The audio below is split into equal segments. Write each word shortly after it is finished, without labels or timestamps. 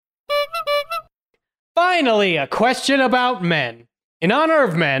Finally, a question about men. In honor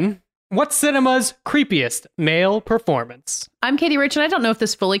of men, what's cinema's creepiest male performance? I'm Katie Rich, and I don't know if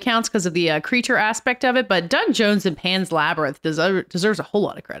this fully counts because of the creature aspect of it, but Doug Jones in Pan's Labyrinth deserves a whole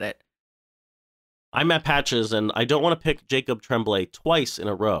lot of credit. I'm Matt Patches, and I don't want to pick Jacob Tremblay twice in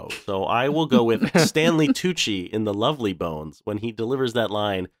a row, so I will go with Stanley Tucci in The Lovely Bones when he delivers that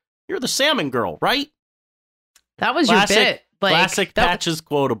line, "You're the salmon girl, right?" That was your bit. Classic Patches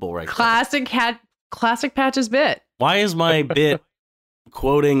quotable right there. Classic Patches bit. Why is my bit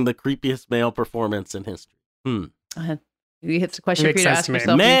quoting the creepiest male performance in history? It's a question for you to ask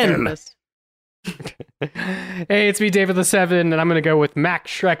yourself. Men! Hey, it's me, David the Seven, and I'm going to go with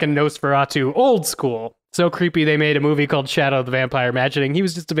Max Shrek and Nosferatu, old school. So creepy they made a movie called Shadow the Vampire, imagining he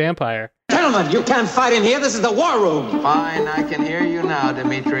was just a vampire. Gentlemen, you can't fight in here. This is the war room. Fine, I can hear you now,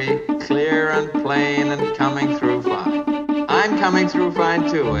 Dimitri. Clear and plain and coming through fine. I'm coming through fine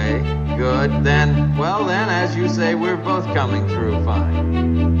too, eh? Good. Then, as you say, we're both coming through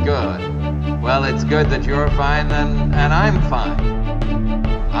fine. Good. Well, it's good that you're fine and I'm fine.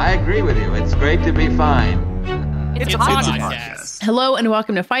 I agree with you. It's great to be fine. It's a podcast. Hello and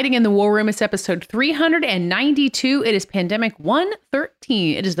welcome to Fighting in the War Room. It's episode 392. It is Pandemic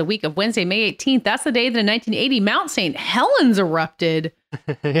 113. It is the week of Wednesday, May 18th. That's the day that in 1980 Mount St. Helens erupted.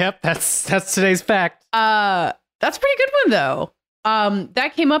 Yep, that's today's fact. That's a pretty good one though.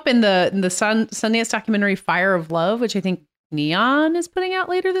 That came up in the Sundance documentary Fire of Love, which I think Neon is putting out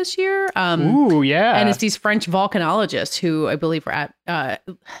later this year. Ooh, yeah. And it's these French volcanologists who I believe were at I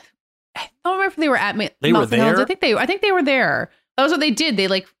don't remember if they were at Mount St. Helens. I think they were there. That was what they did. They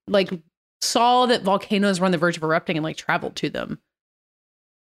like saw that volcanoes were on the verge of erupting and traveled to them.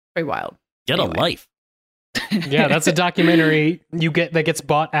 Very wild. Get a life. Yeah, that's a documentary that gets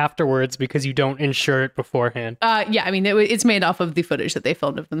bought afterwards because you don't insure it beforehand. Yeah, I mean it's made off of the footage that they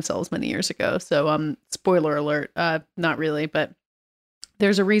filmed of themselves many years ago. So spoiler alert, not really, but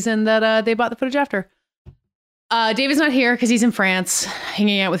there's a reason that they bought the footage after. David's not here because he's in France,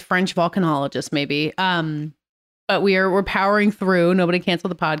 hanging out with French volcanologists, maybe. But we're powering through. Nobody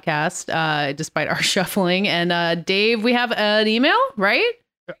canceled the podcast, despite our shuffling. And Dave, we have an email, right?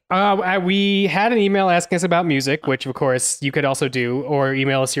 We had an email asking us about music, which of course you could also do, or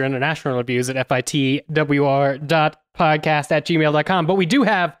email us your international reviews at fitwr.podcast@gmail.com. But we do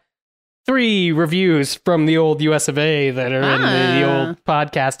have 3 reviews from the old US of A that are in the old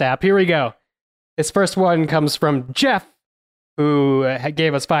podcast app. Here we go. This first one comes from Jeff, who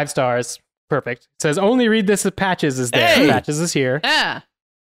gave us 5 stars. Perfect. It says, only read this if Patches is there. Hey! Patches is here. Yeah,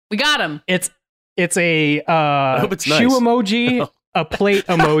 we got him. It's a I hope it's shoe nice. emoji, a plate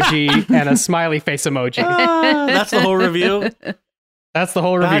emoji, and a smiley face emoji. That's the whole review? That's the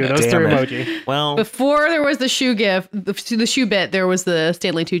whole review. God Those 3 damn it. emoji. Well, Before there was the shoe gif, the shoe bit, there was the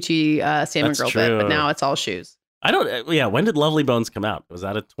Stanley Tucci Salmon That's Girl true. bit, but now it's all shoes. when did Lovely Bones come out? Was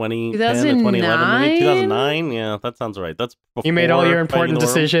that a 2010 or 2009? 2011 movie? 2009? Yeah, that sounds right. That's before You made all your Fighting important the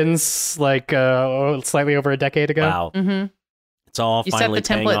War Room? decisions slightly over a decade ago. Wow. Mm-hmm. It's all You set finally the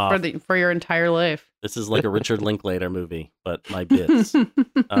paying off. template for your entire life. This is like a Richard Linklater movie, but my bits.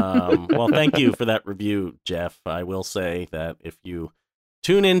 Well, thank you for that review, Jeff. I will say that if you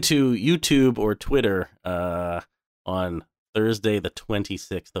tune into YouTube or Twitter on Thursday, the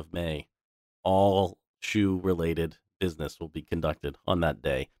 26th of May, all shoe-related business will be conducted on that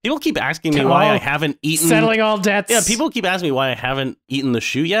day. People keep asking me why I haven't eaten... Settling all debts. Yeah, people keep asking me why I haven't eaten the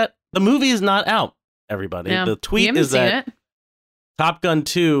shoe yet. The movie is not out, everybody. Yeah. The You tweet haven't is seen that... it. Top Gun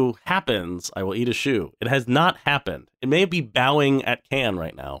 2 happens, I will eat a shoe. It has not happened. It may be bowing at Cannes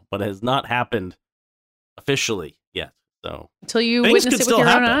right now, but it has not happened officially yet. So Until you things witness could it with still your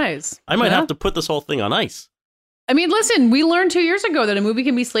own happen. eyes. I might Yeah? have to put this whole thing on ice. I mean, listen, we learned 2 years ago that a movie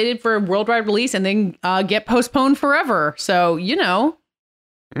can be slated for worldwide release and then get postponed forever. So, I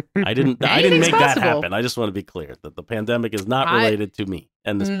didn't make Anything's that possible. happen. I just want to be clear that the pandemic is not related to me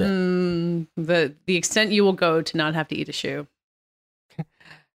and this bit. The extent you will go to not have to eat a shoe.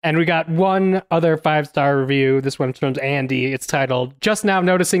 And we got one other 5-star review. This one's from Andy. It's titled, Just Now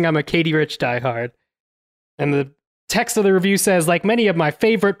Noticing I'm a Katie Rich Diehard. And the text of the review says, like many of my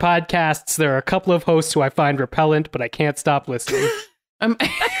favorite podcasts, there are a couple of hosts who I find repellent, but I can't stop listening.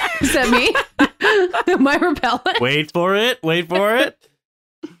 Is that me? Am I repellent? Wait for it.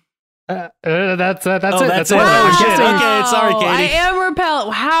 That's it. That's That's it. it. Oh, I'm shit. guessing- Okay, sorry, Katie. I am repellent.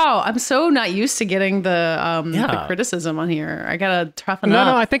 Wow, I'm so not used to getting the Yeah. criticism on here. I gotta toughen No,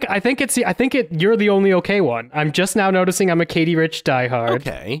 up. you're the only okay one. I'm just now noticing I'm a Katie Rich diehard.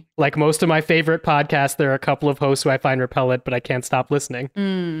 Okay. Like most of my favorite podcasts, there are a couple of hosts who I find repellent, but I can't stop listening.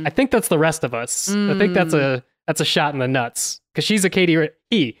 Mm. I think that's the rest of us. I think that's a shot in the nuts because she's a Katie.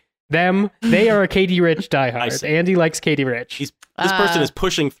 They are a Katie Rich I diehard. see. Andy likes Katie Rich. This person is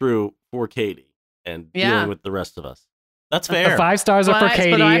pushing through for Katie and dealing with the rest of us. That's The fair. 5 stars are for That's what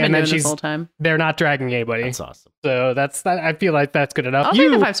Katie, I've been and then doing this whole time. they're not dragging anybody. That's awesome. So that's that. I feel like that's good enough. I'll you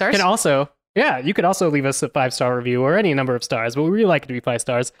take the 5 stars. can also, you could also leave us a 5-star review or any number of stars, but we really like it to be 5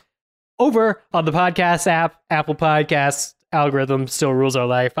 stars. Over on the podcast app, Apple Podcasts, algorithm still rules our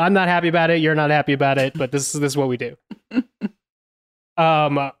life. I'm not happy about it. You're not happy about it, but this is what we do.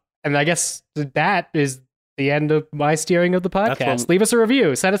 And I guess that is the end of my steering of the podcast. Leave us a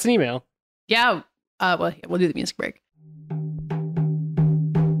review. Send us an email. Yeah. We'll do the music break.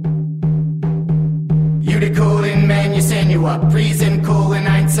 You the calling man, you send you up. Reason calling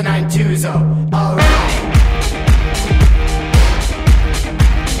 992 alright.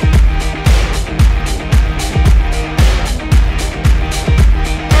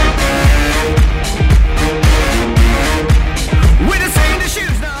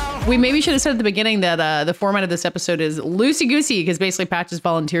 We maybe should have said at the beginning that the format of this episode is loosey-goosey because basically Patches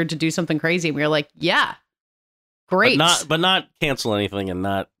volunteered to do something crazy. And we were like, yeah, great. But not cancel anything and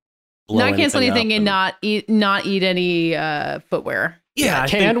not blow not cancel anything up and not eat any footwear. Yeah,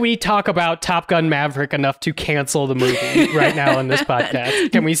 Can we talk about Top Gun Maverick enough to cancel the movie right now in this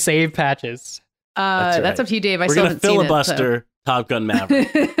podcast? Can we save Patches? That's up to you, Dave. We're still gonna haven't seen filibuster Top Gun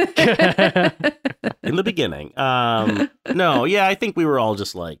Maverick in the beginning. No, yeah, I think we were all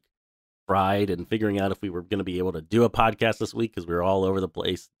just like fried and figuring out if we were going to be able to do a podcast this week because we were all over the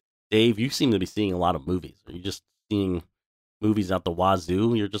place. Dave, you seem to be seeing a lot of movies. Are you just seeing movies out the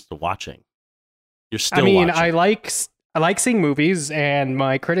wazoo? You're just watching. You're still watching. I like seeing movies, and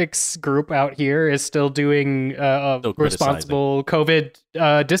my critics group out here is still doing responsible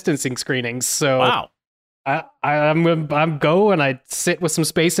COVID distancing screenings. So wow. I'm go and I sit with some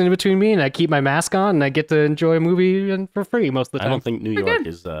space in between me, and I keep my mask on, and I get to enjoy a movie for free most of the time. I don't think New York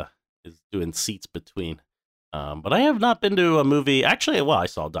is doing seats between. But I have not been to a movie. Actually, well, I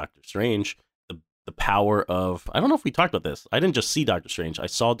saw Doctor Strange. The power of, I don't know if we talked about this. I didn't just see Doctor Strange. I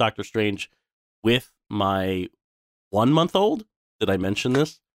saw Doctor Strange with my 1-month-old. Did I mention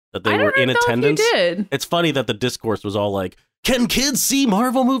this? That they were in attendance. If you did. It's funny that the discourse was all like, can kids see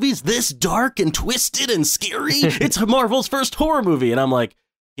Marvel movies this dark and twisted and scary? It's Marvel's first horror movie. And I'm like,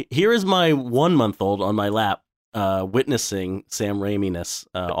 here is my 1-month-old on my lap witnessing Sam Raimi-ness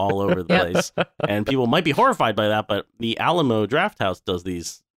all over the place. And people might be horrified by that, but the Alamo Drafthouse does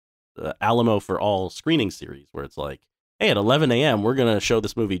these Alamo for All screening series where it's like, hey, at 11 a.m., we're going to show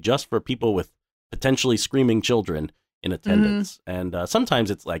this movie just for people with potentially screaming children in attendance. And sometimes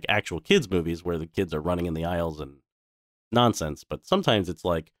it's like actual kids movies where the kids are running in the aisles and nonsense. But sometimes it's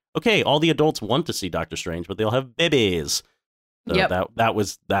like, okay, all the adults want to see Doctor Strange, but they'll have babies. So that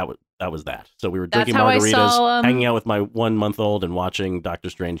was that. So we were drinking margaritas, hanging out with my 1-month-old and watching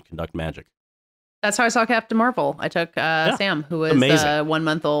Doctor Strange conduct magic. That's how I saw Captain Marvel. I took Sam, who was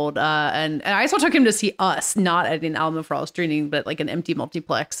 1-month-old, and I also took him to see Us, not at an Alamo for All screening, but like an empty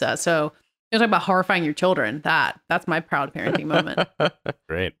multiplex. So you're talking about horrifying your children. That's my proud parenting moment.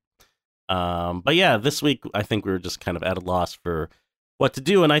 Great. But yeah, this week I think we were just kind of at a loss for what to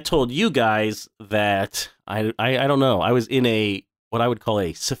do, and I told you guys that I don't know. I was in what I would call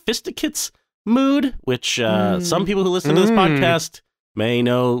a sophisticates mood, which some people who listen to this podcast may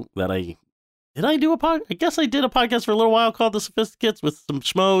know that I guess I did a podcast for a little while called The Sophisticates with some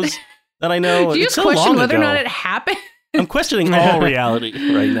schmoes that I know. Do you it's just so question long whether ago. or not it happened? I'm questioning all reality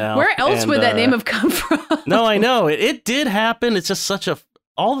right now. Where else would that name have come from? No, I know. It did happen. It's just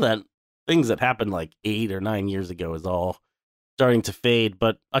all that things that happened like 8 or 9 years ago is all starting to fade.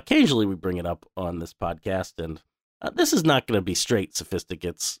 But occasionally we bring it up on this podcast. And this is not going to be straight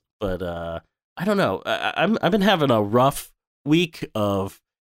sophisticates. But I don't know. I've been having a rough week of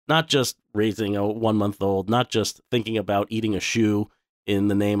not just raising a 1-month-old, not just thinking about eating a shoe in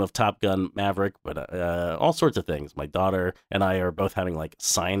the name of Top Gun Maverick, but all sorts of things. My daughter and I are both having like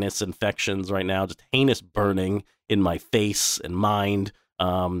sinus infections right now, just heinous burning in my face and mind.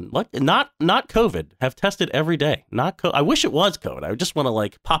 Like not COVID. Have tested every day. I wish it was COVID. I just want to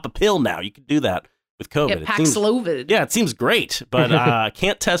like pop a pill now. You can do that with COVID. Get Paxlovid. Yeah, it seems great, but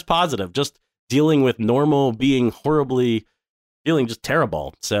can't test positive. Just dealing with normal being feeling just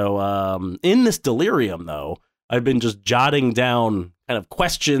terrible. So in this delirium, though, I've been just jotting down kind of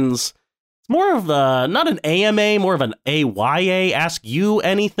questions. It's more of not an AMA, more of an AYA, ask you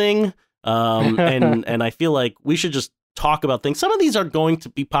anything. And I feel like we should just talk about things. Some of these are going to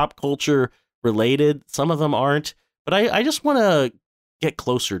be pop culture related. Some of them aren't. But I just want to get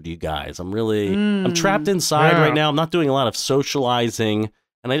closer to you guys. I'm trapped inside right now. I'm not doing a lot of socializing.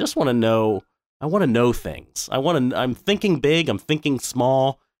 And I just want to know. I want to know things. I'm thinking big. I'm thinking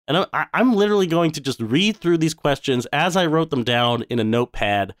small. And I'm literally going to just read through these questions as I wrote them down in a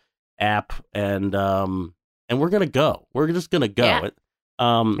notepad app, and we're gonna go. We're just gonna go. Yeah.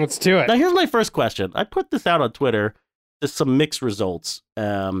 Let's do it. Now, here's my first question. I put this out on Twitter. There's some mixed results,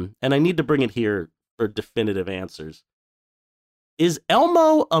 and I need to bring it here for definitive answers. Is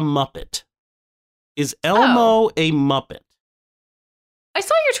Elmo a Muppet? Is Elmo a Muppet? I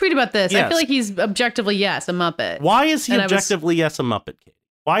saw your tweet about this. I Yes. feel like he's objectively, yes, a Muppet. Why is he And I was- objectively yes a Muppet? Katie?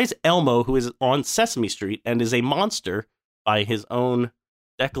 Why is Elmo, who is on Sesame Street and is a monster by his own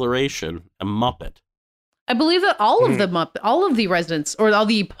declaration, a Muppet? I believe that all of the residents, or all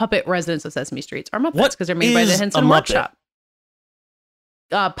the puppet residents of Sesame Street are Muppets What because they're made by the is a Henson Muppet? Workshop.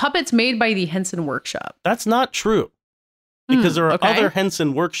 Puppets made by the Henson Workshop. That's not true, because there are okay. other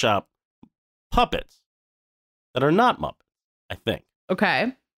Henson Workshop puppets that are not Muppets, I think.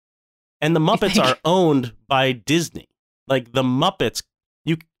 Okay. And the Muppets think? are owned by Disney. Like the Muppets,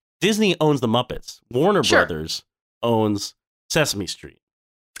 Disney owns the Muppets. Warner Sure. Brothers owns Sesame Street.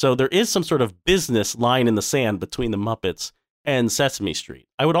 So there is some sort of business line in the sand between the Muppets and Sesame Street.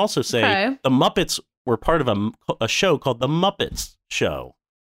 I would also say Okay. the Muppets were part of a show called The Muppets Show,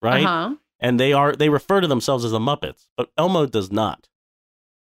 right? Uh-huh. And they refer to themselves as the Muppets, but Elmo does not.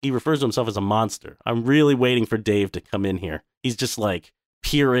 He refers to himself as a monster. I'm really waiting for Dave to come in here. He's just like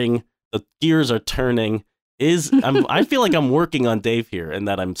peering. The gears are turning. I feel like I'm working on Dave here and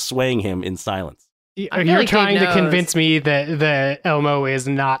that I'm swaying him in silence. I feel You're like Dave trying to knows. convince me that Elmo is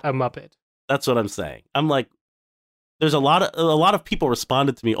not a Muppet. That's what I'm saying. I'm like, there's a lot of people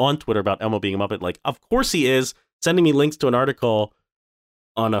responded to me on Twitter about Elmo being a Muppet. Like, of course he is. Sending me links to an article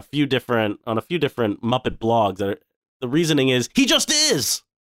on a few different Muppet blogs. The reasoning is he just is.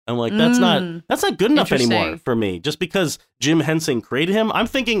 I'm like, that's not good enough anymore Interesting. for me. Just because Jim Henson created him, I'm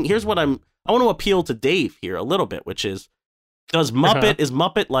thinking. Here's what I want to appeal to Dave here a little bit, which is, is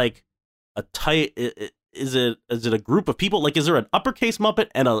Muppet like a tight? Is it a group of people? Like, is there an uppercase Muppet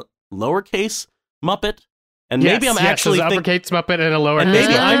and a lowercase Muppet? And maybe I'm actually there's an uppercase Muppet and a lower. And maybe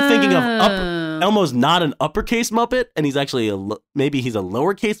case Muppet. I'm thinking of Oh. Elmo's not an uppercase Muppet, and he's actually maybe he's a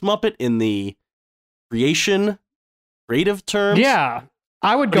lowercase Muppet in the creative terms. Yeah,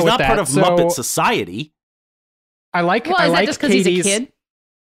 I would But go he's with not that. part of So, Muppet Society. I like. Well, I is that like just because Katie's. he's a kid?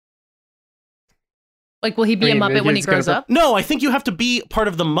 Like, will he be I a mean, Muppet when he he's gonna grows go- up? No, I think you have to be part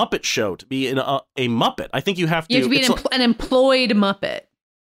of the Muppet Show to be a Muppet. I think you have to. You have to be it's an employed Muppet.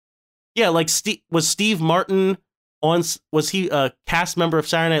 yeah, like was Steve Martin on? Was he a cast member of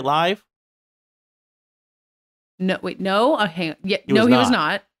Saturday Night Live? No, wait, no. Hang on. Yeah, He no, was he was not.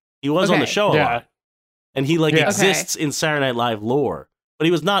 not. He was on the Okay. show a Yeah. lot, and he like Yeah. exists in Saturday Night Live lore, but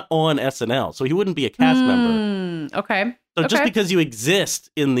he was not on SNL, so he wouldn't be a cast member. Okay. So just Okay. because you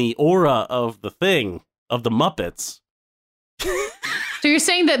exist in the aura of the thing of the Muppets, So you're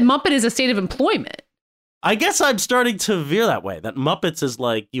saying that Muppet is a state of employment? I guess I'm starting to veer that way. That Muppets is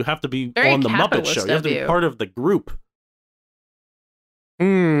like you have to be Very on the Muppet capitalist Show. You have to of be you. part of the group.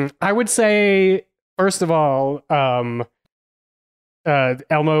 I would say, first of all, Elmo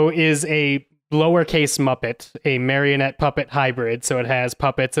is a lowercase Muppet, a marionette puppet hybrid. So it has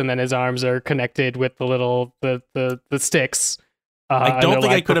puppets, and then his arms are connected with the little the sticks. I and don't they're,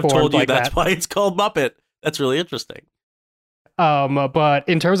 think I like, could have performed told you like that's that. why it's called Muppet. That's really interesting. But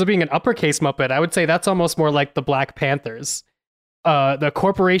in terms of being an uppercase Muppet, I would say that's almost more like the Black Panthers. The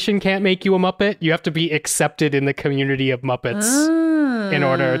corporation can't make you a Muppet. You have to be accepted in the community of Muppets in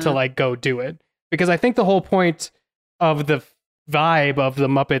order to like go do it. Because I think the whole point of the vibe of the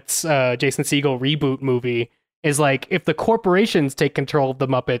Muppets Jason Segel reboot movie is like, if the corporations take control of the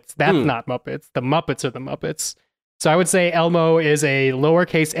Muppets, that's not Muppets. The Muppets are the Muppets. So I would say Elmo is a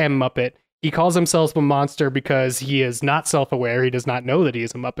lowercase m Muppet. He calls himself a monster because he is not self-aware. He does not know that he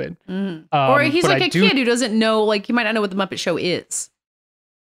is a Muppet. Or he's but like I a do- kid who doesn't know, like, he might not know what the Muppet Show is.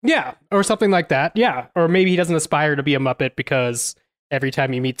 Yeah, or something like that. Yeah, or maybe he doesn't aspire to be a Muppet because every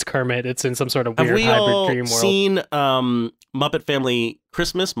time he meets Kermit, it's in some sort of Have weird we hybrid all dream world. seen Muppet Family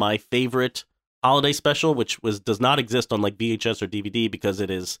Christmas, my favorite holiday special, which does not exist on like VHS or DVD because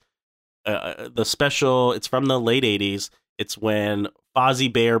it is the special. It's from the late 80s. It's when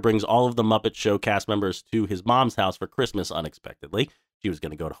Fozzie Bear brings all of the Muppet Show cast members to his mom's house for Christmas unexpectedly. She was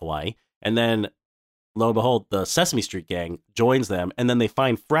going to go to Hawaii. And then, lo and behold, the Sesame Street gang joins them. And then they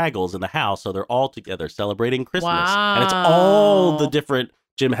find Fraggles in the house. So they're all together celebrating Christmas. And it's all the Wow. different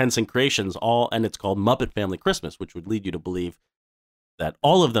Jim Henson creations, and it's called Muppet Family Christmas, which would lead you to believe that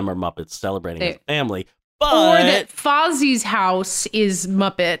all of them are Muppets celebrating as a family. Or But that Fozzie's house is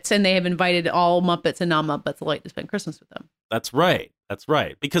Muppets, and they have invited all Muppets and non-Muppets alike to spend Christmas with them. that's right. That's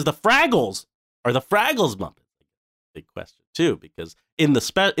right. Because the Fraggles are the Fraggles Muppets. big question too, because in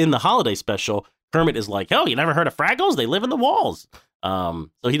the holiday special, Kermit is like, "Oh, you never heard of Fraggles? They live in the walls." So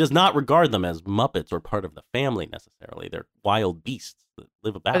he does not regard them as Muppets or part of the family necessarily. They're wild beasts that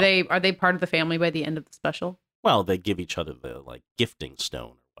live about. Are they part of the family by the end of the special? Well, they give each other the like gifting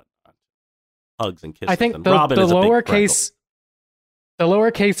stone or whatnot, hugs and kisses. I think and the Robin is a big lowercase the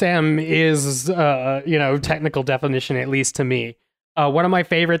lowercase m is technical definition, at least to me. One of my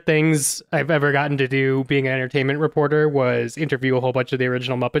favorite things I've ever gotten to do being an entertainment reporter was interview a whole bunch of the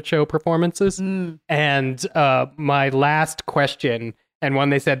original Muppet Show performances. And my last question, and one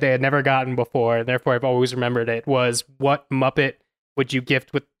they said they had never gotten before, therefore I've always remembered it, was what Muppet would you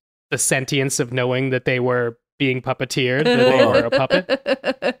gift with the sentience of knowing that they were being puppeteered, that they were a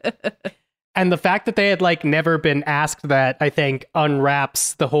puppet? And the fact that they had like never been asked that, I think,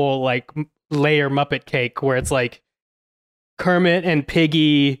 unwraps the whole like layer Muppet cake, where it's like Kermit and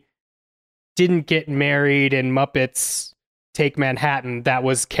Piggy didn't get married in Muppets Take Manhattan. That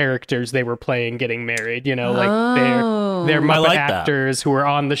was characters they were playing getting married, like they're Muppet like actors who were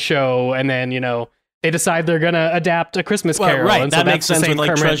on the show, and then they decide they're gonna adapt A Christmas Carol. Right, and that so makes that's sense with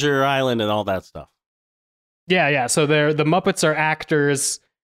like Kermit. Treasure Island and all that stuff. Yeah. So the Muppets are actors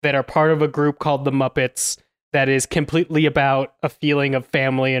that are part of a group called the Muppets that is completely about a feeling of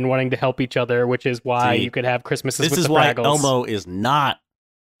family and wanting to help each other, which is why you could have Christmases This with is the why Fraggles. Elmo is not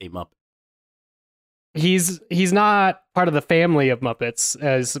a Muppet. He's not part of the family of Muppets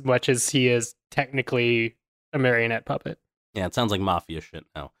as much as he is technically a marionette puppet. Yeah, it sounds like mafia shit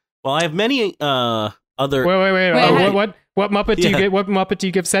now. Well, I have many other. Wait. What Muppet do you Yeah. get? What Muppet do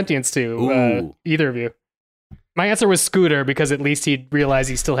you give sentience to? Ooh. Either of you? My answer was Scooter, because at least he'd realize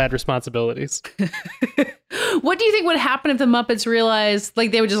he still had responsibilities. What do you think would happen if the Muppets realized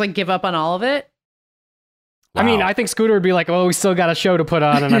like they would just like give up on all of it? I mean, Wow. I think Scooter would be like, "Oh, we still got a show to put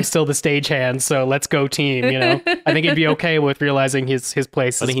on, and I'm still the stagehand, so let's go team." I think he'd be okay with realizing his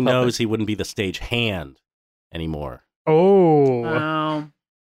place. But as he a puppet. knows he wouldn't be the stage hand anymore. Oh, Wow.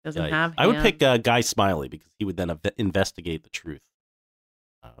 Doesn't Yikes. have. I would hands. pick Guy Smiley because he would then investigate the truth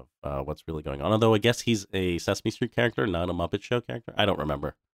of what's really going on. Although I guess he's a Sesame Street character, not a Muppet Show character. I don't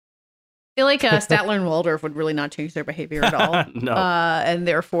remember. I feel like Statler and Waldorf would really not change their behavior at all. No. And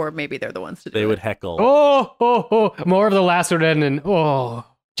therefore, maybe they're the ones to do They it. would heckle. oh, more of the last word end, and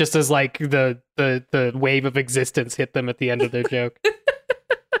just as like the wave of existence hit them at the end of their joke.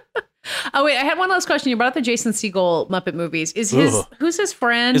 Oh wait, I had one last question. You brought up the Jason Segel Muppet movies. Is who's his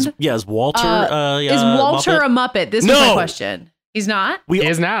friend? Is Walter? Is Walter Muppet? a Muppet? This No! was my question. He's not. He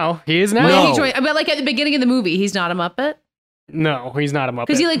is now. When did No. he join? But like at the beginning of the movie, he's not a Muppet No, he's not a Muppet.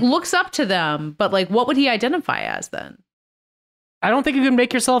 because he like looks up to them. But like, what would he identify as then? I don't think you can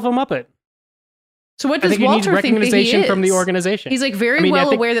make yourself a Muppet. So what I does think you need Walter think that he recognition is? from the organization. He's like very I mean, I well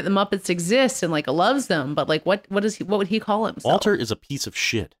think- aware that the Muppets exist and like loves them. But like, what would he call himself? Walter is a piece of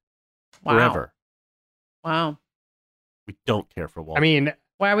shit. Wow. Forever. Wow. We don't care for Walter. I mean,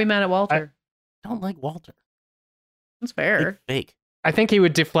 Why are we mad at Walter? don't like Walter. That's fair. Fake. I think he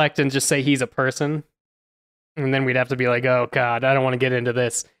would deflect and just say he's a person. And then we'd have to be like, oh, God, I don't want to get into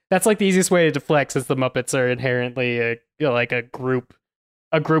this. That's like the easiest way to deflect, since the Muppets are inherently like a group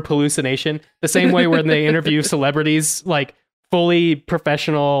hallucination. The same way when they interview celebrities, like fully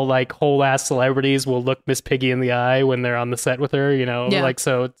professional, like whole ass celebrities will look Miss Piggy in the eye when they're on the set with her, Yeah. like,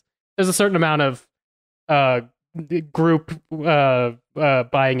 so there's a certain amount of group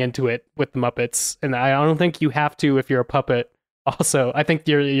buying into it with the Muppets. And I don't think you have to if you're a puppet. Also, I think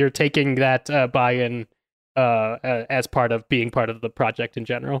you're taking that buy-in as part of being part of the project in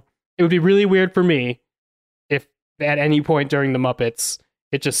general. It would be really weird for me if at any point during the Muppets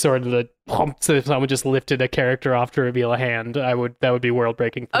it just sort of so if someone just lifted a character off to reveal a hand. That would be world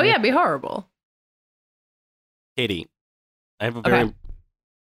breaking. Oh yeah, it'd be horrible. Katie, I have a very. Okay.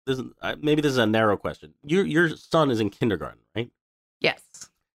 Maybe this is a narrow question. Your son is in kindergarten, right? Yes.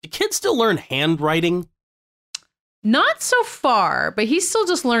 Do kids still learn handwriting? Not so far, but he's still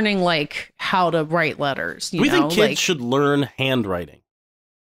just learning like how to write letters. Do we think kids like, should learn handwriting?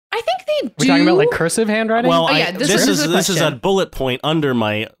 I think they do. We're talking about like cursive handwriting. Well, Oh, yeah, this is the this is a question. bullet point under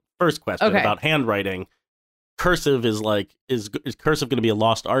my first question Okay. about handwriting. Cursive is like is cursive going to be a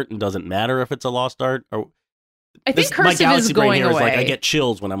lost art and doesn't matter if it's a lost art? Or I think my cursive galaxy is brain going here away. is like I get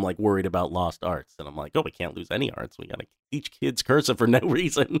chills when I'm like worried about lost arts, and I'm like, oh, we can't lose any arts. We got to teach kids cursive for no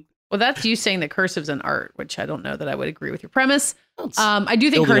reason. Well, that's you saying that cursive's an art, which I don't know that I would agree with your premise. It's I do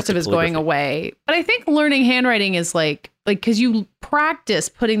think building up cursive to is going calligraphy. away, but I think learning handwriting is like because you practice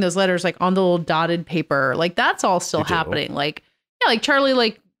putting those letters like on the little dotted paper, like that's all still You do. happening. Like yeah, like Charlie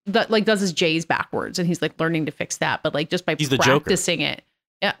like does his J's backwards, and he's like learning to fix that, but like just by He's the Joker. practicing it.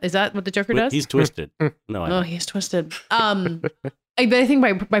 Yeah, is that what the Joker does? He's twisted. No, I Oh, know. he's twisted. But I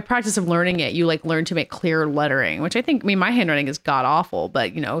think by practice of learning it, you like learn to make clear lettering, which I think, I mean, my handwriting is god awful,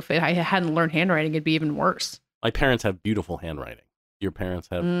 but you know, if I hadn't learned handwriting, it'd be even worse. My parents have beautiful handwriting. Your parents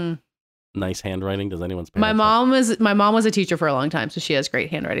have nice handwriting. Does anyone's parents? My mom was a teacher for a long time, so she has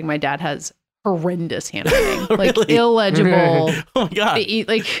great handwriting. My dad has horrendous handwriting, like Really? illegible. Oh my god.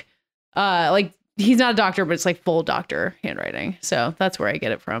 Like he's not a doctor, but it's like full doctor handwriting. So that's where I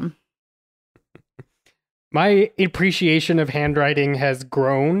get it from. My appreciation of handwriting has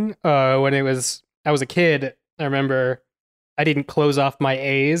grown when I was a kid. I remember I didn't close off my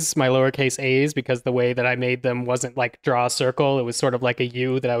A's, my lowercase A's, because the way that I made them wasn't like draw a circle. It was sort of like a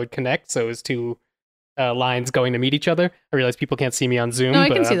U that I would connect. So it was two lines going to meet each other. I realize people can't see me on Zoom, No, I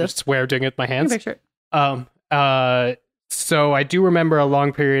but can see I this. swear doing it with my I can hands. picture it. So I do remember a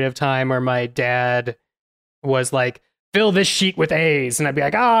long period of time where my dad was like, fill this sheet with A's. And I'd be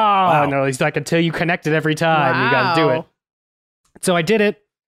like, no, he's like, until you connect it every time, you got to do it. Wow. So I did it.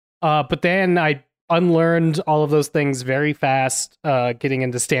 But then I unlearned all of those things very fast, getting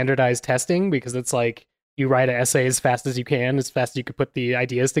into standardized testing, because it's like you write an essay as fast as you can, as fast as you could put the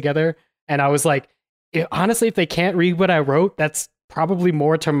ideas together. And I was like, honestly, if they can't read what I wrote, that's probably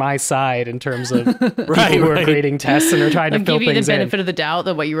more to my side in terms of people who are grading tests and are trying to Like fill give you the things in. benefit of the doubt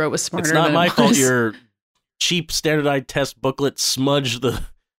that what you wrote was smarter. It's not than my it fault was. your cheap standardized test booklet smudged the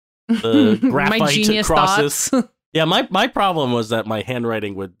graphite my genius crosses. thoughts. Yeah, my problem was that my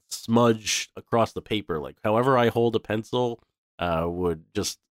handwriting would smudge across the paper. Like however I hold a pencil, I would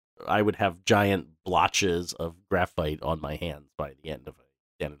have giant blotches of graphite on my hands by the end of a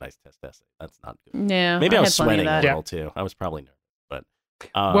standardized test essay. That's not good. Yeah, Maybe I was had plenty of sweating a that. little too. I was probably nervous, but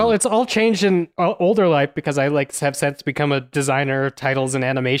Well, it's all changed in older life because I like have since become a designer of titles and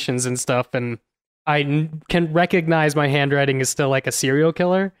animations and stuff, and I can recognize my handwriting is still like a serial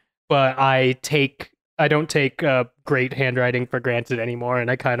killer, but I don't take great handwriting for granted anymore,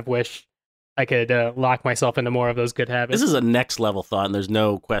 and I kind of wish I could lock myself into more of those good habits. this is a next level thought, and there's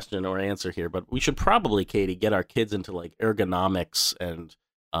no question or answer here. But we should probably, Katie, get our kids into like ergonomics and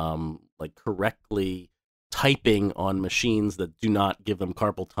like correctly typing on machines that do not give them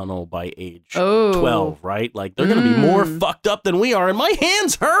carpal tunnel by age 12, right? Like they're going to be more fucked up than we are, and my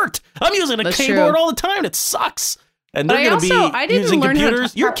hands hurt. I'm using a That's keyboard true. all the time. It sucks. And But they're I going to also- I be didn't using learn how to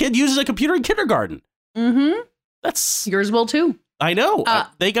computers. Your kid uses a computer in kindergarten. Mm-hmm. That's Yours will too. I know. Uh,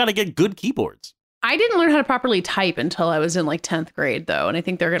 They got to get good keyboards. I didn't learn how to properly type until I was in like 10th grade, though, and I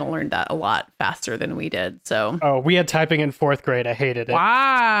think they're going to learn that a lot faster than we did. So, Oh, we had typing in 4th grade. I hated it.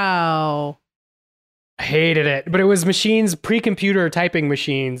 wow. I hated it. But it was machines, pre-computer typing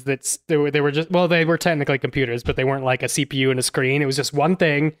machines they were technically computers, but they weren't like a CPU and a screen. It was just one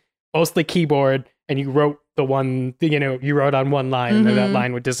thing, mostly keyboard, and you wrote you wrote on one line and then that Mhm.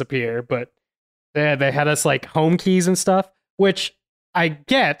 line would disappear. But they had us like home keys and stuff, which I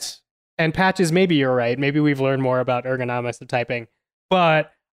get. And Patches, maybe you're right. Maybe we've learned more about ergonomics of typing,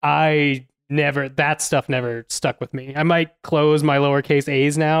 but that stuff never stuck with me. I might close my lowercase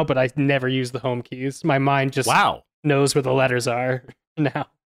A's now, but I never use the home keys. My mind just Wow. knows where the letters are now.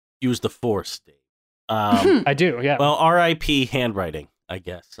 Use the force, Dave. I do, yeah. Well, RIP handwriting, I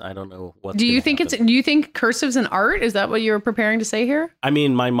guess. I don't know what. Do you think cursive's an art? Is that what you were preparing to say here? I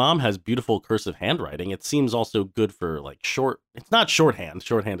mean, my mom has beautiful cursive handwriting. It seems also good for like It's not shorthand.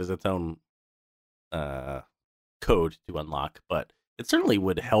 Shorthand is its own code to unlock, but it certainly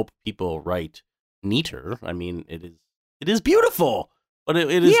would help people write neater. I mean, it is beautiful, but it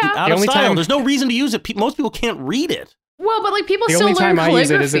is Yeah. out The of only style. time- There's no reason to use it. Most people can't read it. Well, but like people The still only learn time I calligraphy.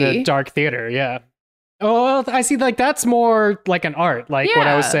 use it is in a dark theater, yeah. Oh, well, I see. Like that's more like an art. Like what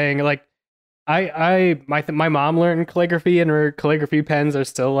I was Yeah. saying. Like my mom learned calligraphy, and her calligraphy pens are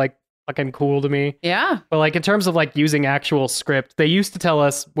still like fucking cool to me. Yeah. But like in terms of like using actual script, they used to tell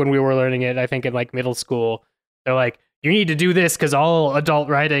us when we were learning it. I think in like middle school, they're like, "You need to do this because all adult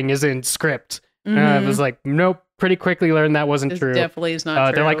writing is in script." And I Mhm. was like, "Nope." Pretty quickly learned that wasn't This true. definitely is not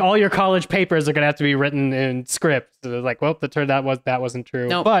true. They're like, all your college papers are gonna have to be written in script. So they're like, well, it turned out that wasn't true.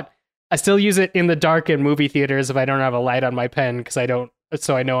 Nope. But I still use it in the dark in movie theaters if I don't have a light on my pen because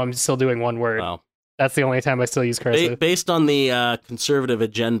so I know I'm still doing one word. Wow. That's the only time I still use cursive. Based on the conservative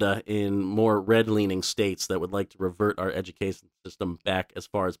agenda in more red-leaning states that would like to revert our education system back as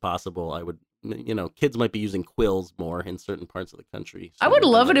far as possible, I would, kids might be using quills more in certain parts of the country. I would So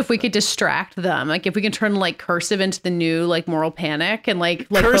love it if we could distract them. Like if we can turn like cursive into the new like moral panic and like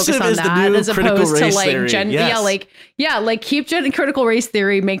Cursive focus on is the that new as critical opposed to race like theory, yes. keep critical race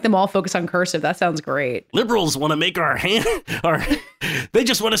theory, make them all focus on cursive. That sounds great. Liberals want to make they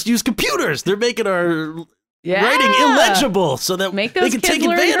just want us to use computers. They're making our writing illegible so that Make they those can kids take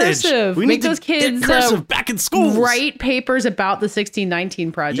learn advantage. cursive. We Make need those to kids get cursive back in schools. Write papers about the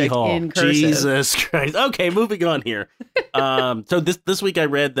 1619 Project Yeehaw. in cursive. Jesus Christ. Okay, moving on here. So this week I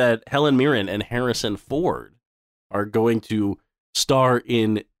read that Helen Mirren and Harrison Ford are going to star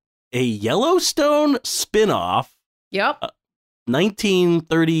in a Yellowstone spinoff. Yep.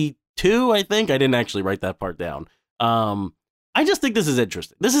 1932, I think. I didn't actually write that part down. I just think this is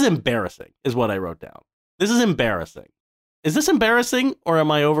interesting. This is embarrassing, is what I wrote down. This is embarrassing. Is this embarrassing, or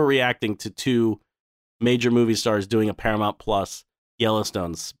am I overreacting to two major movie stars doing a Paramount Plus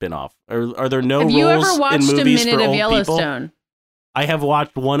Yellowstone spinoff? Are there no Have rules you ever in watched a movies minute for of old Yellowstone? people? I have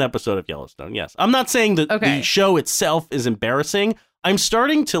watched one episode of Yellowstone, yes. I'm not saying that the show itself is embarrassing. I'm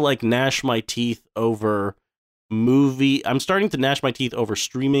starting to gnash my teeth over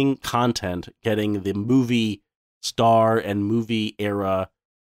streaming content getting the movie star and movie era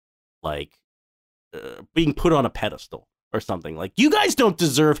being put on a pedestal or something. Like, you guys don't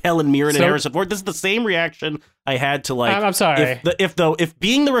deserve Helen Mirren and Harrison Ford. This is the same reaction I had to I'm sorry. if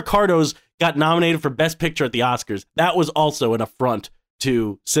Being the Ricardos got nominated for Best Picture at the Oscars, that was also an affront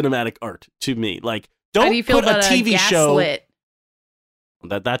to cinematic art to me. Like, don't How do you feel put a about TV show Gaslit?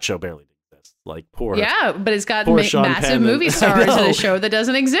 that show barely exists. Like, poor. Yeah, but it's got poor Sean massive Penn movie and- stars I in know. a show that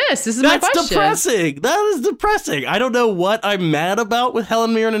doesn't exist. This is my That's question. depressing. That is depressing. I don't know what I'm mad about with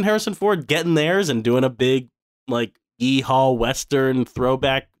Helen Mirren and Harrison Ford getting theirs and doing a big, yeehaw Western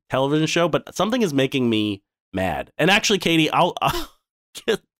throwback television show, but something is making me mad. And actually, Katie, I'll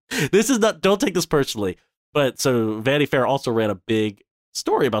this is not, don't take this personally, but so Vanity Fair also ran a big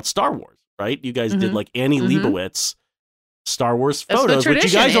story about Star Wars, right? You guys did Annie Leibovitz Star Wars That's photos, which you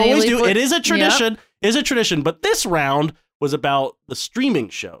tradition. guys Annie always do. Leibovitz- It is a tradition. Is a tradition, but this round was about the streaming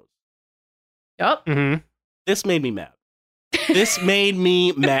shows. Yep. Mm-hmm. This made me mad. This made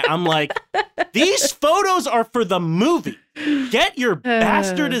me mad. I'm like, these photos are for the movie. Get your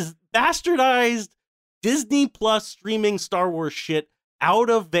bastardized Disney Plus streaming Star Wars shit out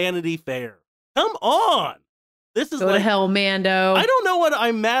of Vanity Fair. Come on. This is Go to hell, Mando. I don't know what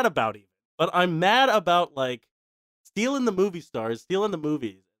I'm mad about even, but I'm mad about stealing the movie stars, stealing the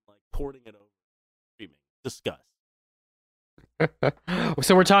movies, and porting it over streaming. Disgust.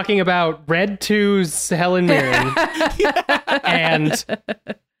 So we're talking about Red 2's Helen Mirren and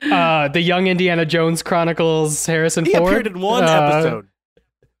the Young Indiana Jones Chronicles Harrison He Ford. appeared in one episode.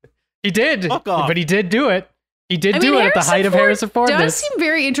 He did, Fuck off. but he did do it. He did do it at the height of Harrison Ford. Does seem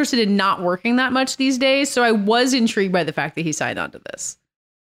very interested in not working that much these days, so I was intrigued by the fact that he signed on to this.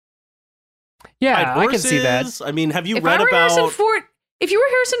 Yeah, I can see that. Horses. I mean, have you If read I were about? Harrison Ford, if you were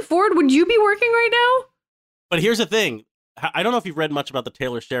Harrison Ford, would you be working right now? But here's the thing. I don't know if you've read much about the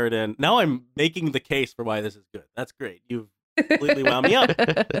Taylor Sheridan. Now I'm making the case for why this is good. That's great. You've completely wound me up.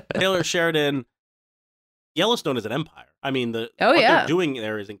 Taylor Sheridan, Yellowstone is an empire. I mean, what they're doing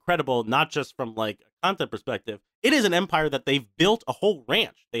there is incredible, not just from a content perspective. It is an empire that they've built a whole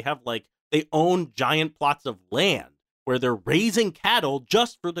ranch. They have they own giant plots of land where they're raising cattle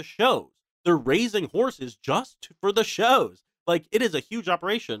just for the shows. They're raising horses just for the shows. It is a huge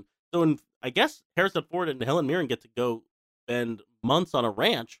operation. So I guess Harrison Ford and Helen Mirren get to go spend months on a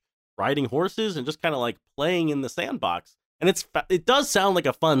ranch riding horses and just kind of playing in the sandbox. And it does sound like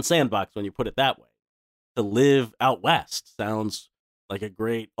a fun sandbox when you put it that way. To live out west sounds like a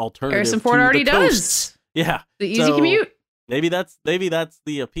great alternative. Harrison Ford to already the does. coasts. Yeah. The easy commute. Maybe that's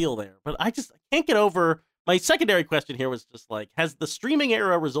the appeal there. But I can't get over. My secondary question here was just has the streaming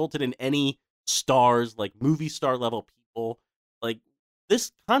era resulted in any stars, movie star level people?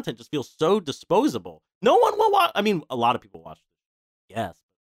 This content just feels so disposable. No one will watch. I mean, a lot of people watch it. Yes.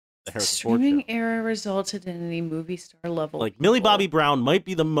 The Harrison Ford Streaming show. era resulted in any movie star level. Millie Bobby Brown might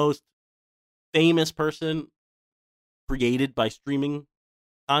be the most famous person created by streaming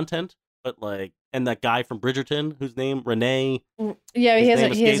content, but and that guy from Bridgerton, whose name Renee. Yeah, his he name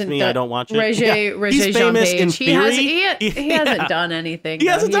hasn't. He escapes hasn't. me. I don't watch it. He's famous in theory. He hasn't done anything. He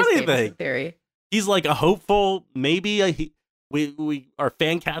though. hasn't done He is famous anything. in theory. He's a hopeful. Maybe we are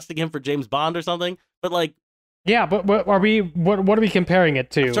fan casting him for James Bond or something. But Yeah, but what are we comparing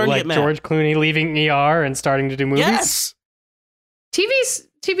it to? starting to get mad. George Clooney leaving ER and starting to do movies? yes, TV's.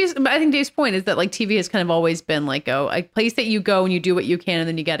 I think Dave's point is that TV has kind of always been a place that you go and you do what you can and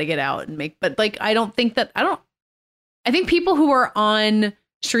then you got to get out and make. But I don't think that I think people who are on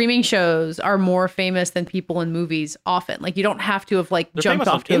streaming shows are more famous than people in movies often. You don't have to have They're jumped famous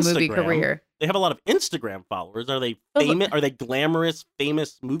on off to a movie Instagram. career. They have a lot of Instagram followers. Are they But famous? Are they glamorous,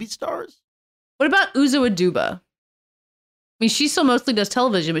 famous movie stars? What about Uzo Aduba? I mean, she still mostly does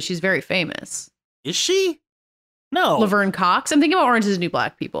television, but she's very famous. Is she? No. Laverne Cox. I'm thinking about Orange is the New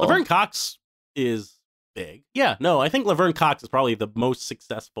Black people. Laverne Cox is big. Yeah, no, I think Laverne Cox is probably the most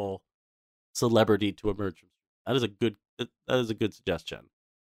successful celebrity to emerge. That is a good suggestion.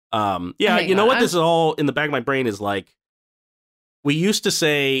 Yeah, Hang you know on. what this is all in the back of my brain is like, we used to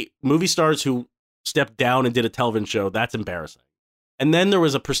say movie stars who stepped down and did a television show, that's embarrassing. And then there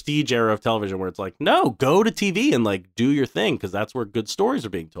was a prestige era of television where it's like, no, go to TV and like do your thing because that's where good stories are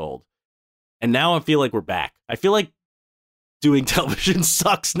being told. And now I feel like we're back. I feel like doing television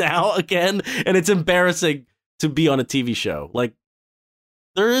sucks now again, and it's embarrassing to be on a TV show. Like,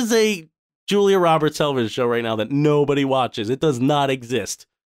 there is a Julia Roberts television show right now that nobody watches. It does not exist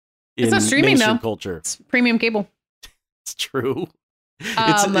in It's not streaming mainstream though. culture. It's premium cable. It's true.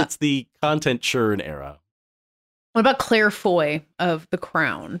 It's the content churn era. What about Claire Foy of The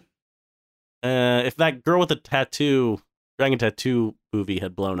Crown? If that girl with the tattoo, Dragon Tattoo movie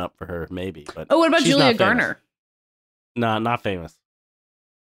had blown up for her, maybe. But Oh, what about she's Julia not famous. Garner? Nah, not famous.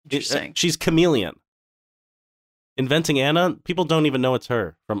 Interesting. She's Chameleon. Inventing Anna, people don't even know it's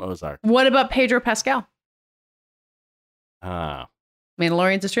her from Ozark. What about Pedro Pascal? Ah,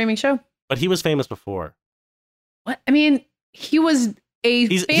 Mandalorian's a streaming show. but he was famous before. What? I mean, he was a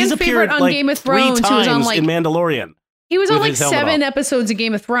He's fan favorite appeared on like Game of 3 Thrones. He was on times like in Mandalorian. he was on with like his helmet 7 off. episodes of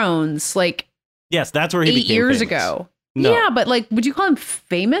Game of Thrones, like Yes, that's where he 8 became years famous. ago. No. Yeah, but like, would you call him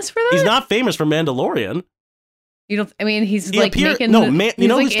famous for that? He's not famous for Mandalorian. You don't. I mean, he's He like appeared- making. no, he's you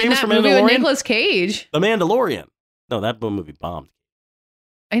know like who's in famous that for movie with Mandalorian? Nicolas Cage. The Mandalorian. No, that movie bombed.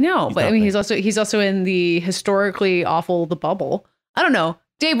 I know, He's but I not mean, famous. he's also in the historically awful The Bubble. I don't know,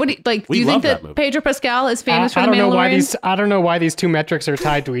 Dave. What do you like? We Do you love think that that movie. Pedro Pascal is famous for I The don't know why Mandalorian? I don't know why these two metrics are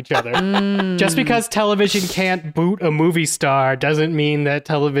tied to each other. Just because television can't boot a movie star doesn't mean that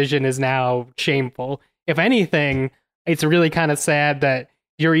television is now shameful. If anything, it's really kind of sad that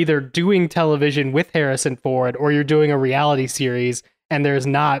you're either doing television with Harrison Ford or you're doing a reality series, and there's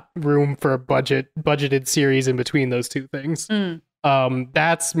not room for a budgeted series in between those two things.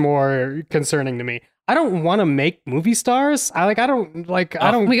 That's more concerning to me. I don't want to make movie stars. I don't we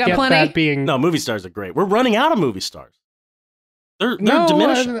got get plenty. that being No, movie stars are great. We're running out of movie stars. They're no,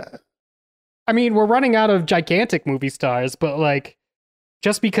 diminishing. I mean, we're running out of gigantic movie stars, but like,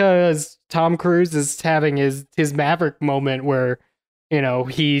 just because Tom Cruise is having his Maverick moment where, you know,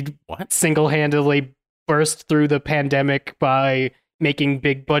 he What? single-handedly burst through the pandemic by making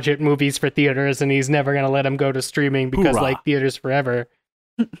big budget movies for theaters, and he's never going to let them go to streaming because Hoorah. like theaters forever,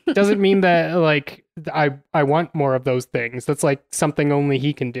 doesn't mean that like I want more of those things. That's like something only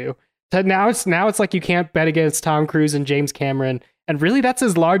he can do. So now it's like you can't bet against Tom Cruise and James Cameron, and really that's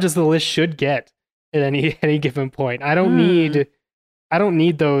as large as the list should get at any given point. I don't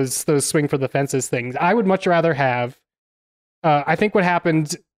need those swing for the fences things. I would much rather have. I think what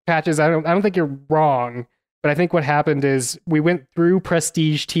happened, Patches. I don't think you're wrong, but I think what happened is we went through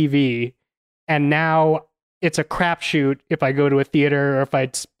prestige TV, and now it's a crapshoot if I go to a theater or if I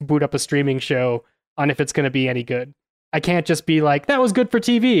boot up a streaming show on if it's going to be any good. I can't just be like, that was good for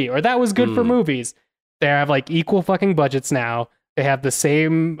TV or that was good for movies. They have like equal fucking budgets now. They have the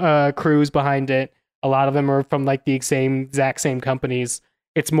same crews behind it. A lot of them are from like the exact same companies.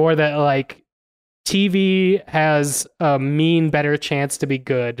 It's more that like TV has a better chance to be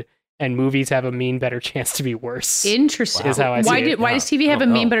good, and movies have a better chance to be worse. Interesting. Is how I see it. Why does TV have Oh, a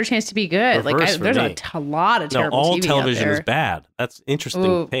mean no. better chance to be good? Reverse for There's me. a lot of No, terrible all TV television out is there. bad. That's interesting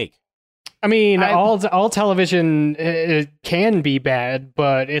Ooh. take. I mean, I- all television can be bad,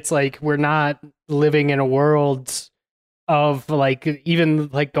 but it's like we're not living in a world of like, even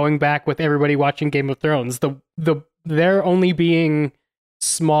like going back with everybody watching Game of Thrones. There only being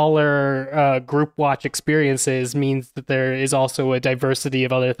smaller group watch experiences means that there is also a diversity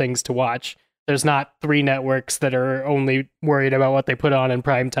of other things to watch. There's not 3 networks that are only worried about what they put on in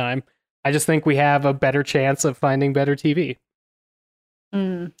prime time. I just think we have a better chance of finding better TV.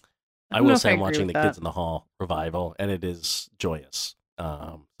 Mm. I don't know will if say I I'm agree watching with the that. Kids in the Hall revival, and it is joyous.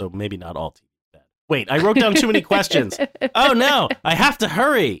 So maybe not all TV is bad. Wait, I wrote down too many questions. Oh no, I have to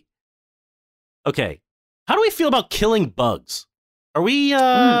hurry. Okay, how do we feel about killing bugs? Are we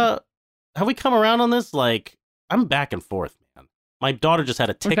have we come around on this? Like, I'm back and forth, man. My daughter just had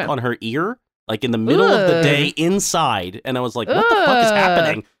a tick Okay. on her ear, like in the middle of the Ugh. day inside, and I was like, "What the fuck is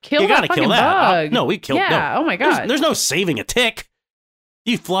happening? Kill You that gotta kill fucking that." bug. No, we killed. Yeah. No. Oh my god. There's no saving a tick.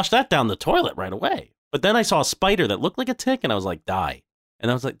 You flush that down the toilet right away. But then I saw a spider that looked like a tick, and I was like, die. And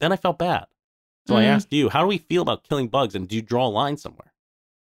I was like, then I felt bad. So I asked you, how do we feel about killing bugs, and do you draw a line somewhere?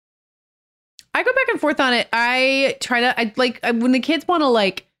 I go back and forth on it. I try to, when the kids want to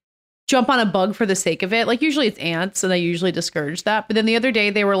like jump on a bug for the sake of it, like usually it's ants and I usually discourage that. But then the other day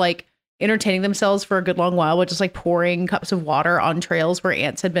they were like, entertaining themselves for a good long while with just like pouring cups of water on trails where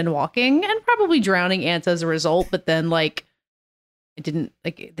ants had been walking and probably drowning ants as a result. But then like it didn't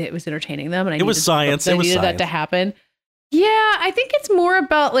like it was entertaining them, and I was science. I It was needed science. that to happen. Yeah, I think it's more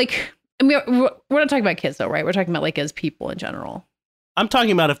about like I mean we're not talking about kids though, right? We're talking about like as people in general. I'm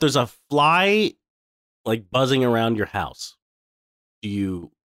talking about if there's a fly like buzzing around your house, do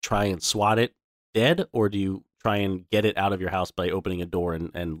you try and swat it dead, or do you try and get it out of your house by opening a door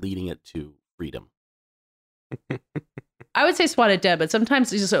and leading it to freedom? I would say swat it dead, but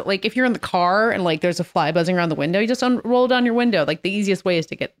sometimes it's just like if you're in the car and like there's a fly buzzing around the window, you just roll down your window. Like the easiest way is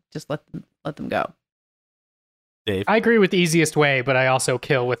to let them go. Dave, I agree with the easiest way, but I also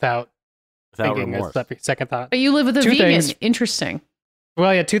kill without thinking remorse. a second thought. But you live with a Two vegan. things. Interesting.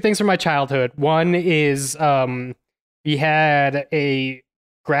 Well, yeah, two things from my childhood. One is we had a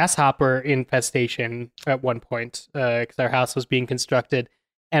grasshopper infestation at one point because our house was being constructed,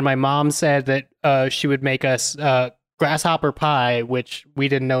 and my mom said that she would make us grasshopper pie, which we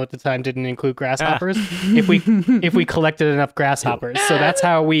didn't know at the time didn't include grasshoppers. if we collected enough grasshoppers, so that's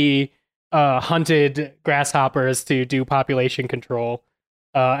how we hunted grasshoppers to do population control,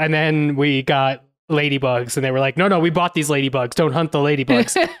 and then we got ladybugs, and they were like, no, we bought these ladybugs, don't hunt the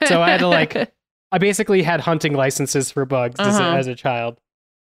ladybugs. So I had to I basically had hunting licenses for bugs as a child.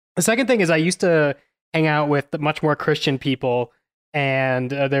 The second thing is I used to hang out with much more Christian people, and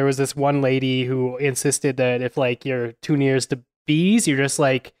there was this one lady who insisted that if like you're too near to bees, you're just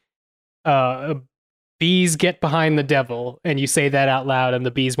like bees get behind the devil, and you say that out loud and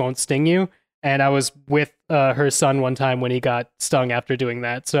the bees won't sting you. And I was with her son one time when he got stung after doing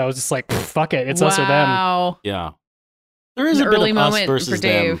that. So I was just like, fuck it. It's us or them. Wow. Yeah. There is An a bit early of us moment versus for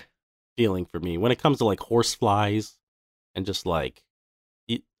Dave. them feeling for me when it comes to like horse flies and just like,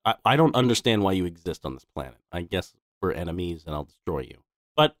 I don't understand why you exist on this planet. I guess we're enemies and I'll destroy you.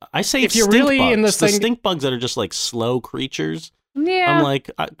 But I say If you're stink really bugs, in this the thing- stink bugs that are just like slow creatures. Yeah. I'm like,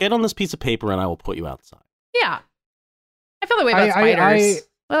 get on this piece of paper and I will put you outside. Yeah. I feel that way about spiders.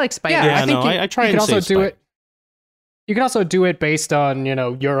 I like spiders. Yeah, I think no, I try you and can also save do spiders. it. You can also do it based on,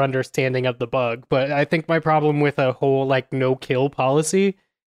 your understanding of the bug. But I think my problem with a whole like no kill policy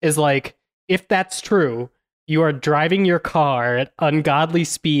is like, if that's true, you are driving your car at ungodly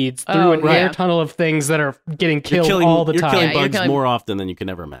speeds through an air tunnel of things that are getting killed all the time. You're killing Yeah, you're bugs killing- more often than you can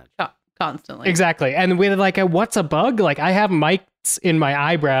ever imagine. Constantly. Exactly. And with like what's a bug? Like I have mites in my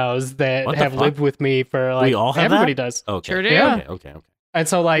eyebrows that What the have fuck? lived with me for like We all have everybody that? does. Okay. Sure do. Yeah. Okay. And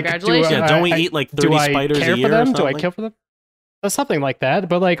so like Congratulations. Yeah, don't we eat like 30 do I spiders care a year for or them? Do I something? kill for them? Something like that.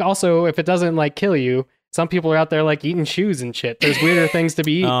 But like also if it doesn't like kill you, some people are out there like eating shoes and shit. There's weirder things to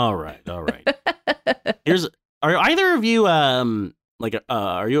be eating. All right. Are either of you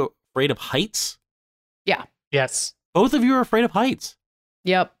are you afraid of heights? Yes. Both of you are afraid of heights.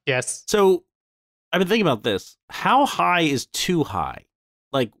 Yep. Yes. So I've been thinking about this. How high is too high?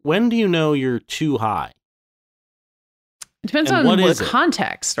 Like when do you know you're too high? It depends And on what what is it?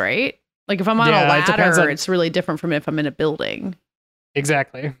 context, right? Like if I'm on Yeah, a it depends ladder, on- it's really different from if I'm in a building.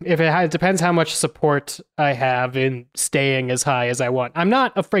 Exactly. It depends how much support I have in staying as high as I want. I'm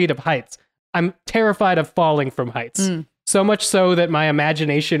not afraid of heights. I'm terrified of falling from heights. Mm. So much so that my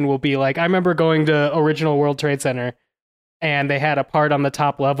imagination will be like, I remember going to Original World Trade Center and they had a part on the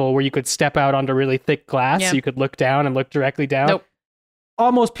top level where you could step out onto really thick glass. Yeah. You could look down and look directly down. Nope.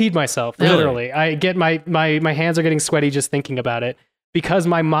 Almost peed myself, Really? literally. I get my hands are getting sweaty just thinking about it because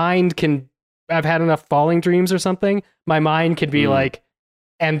my mind I've had enough falling dreams or something. My mind can be like,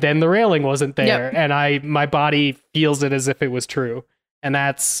 and then the railing wasn't there, Yep. and my body feels it as if it was true, and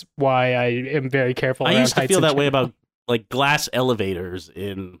that's why I am very careful. I around used to heights feel and that way shit. about like glass elevators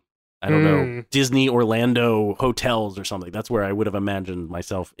in I don't know, Disney Orlando hotels or something. That's where I would have imagined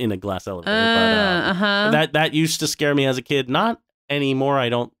myself in a glass elevator. But that used to scare me as a kid. Not anymore, I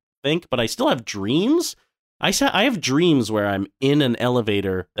don't think, but I still have dreams. I have dreams where I'm in an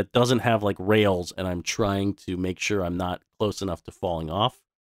elevator that doesn't have like rails and I'm trying to make sure I'm not close enough to falling off.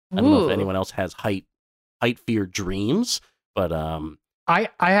 I don't know if Ooh. anyone else has height fear dreams, but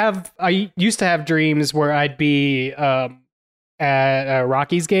I used to have dreams where I'd be at a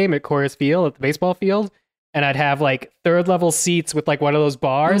Rockies game at Coors Field at the baseball field, and I'd have like third level seats with like one of those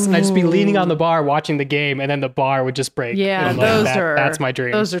bars, and I'd just be leaning on the bar watching the game, and then the bar would just break. Yeah, And, like, those that's my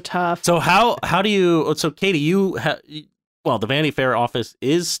dream. Those are tough. so how do you? So Katie, well, the Vanity Fair office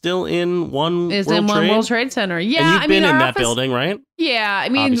is still in One Is World in One Trade? World Trade Center. Yeah, and you've been in our that office- building, right? Yeah, I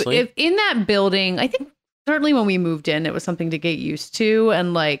mean, Obviously. if in that building, I think certainly when we moved in, it was something to get used to,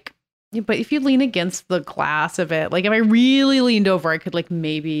 and like, but if you lean against the glass of it, like if I really leaned over, I could like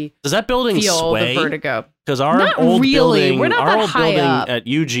maybe Does that building feel sway? the vertigo. Because our Not old really. building, We're not our that old high building up. at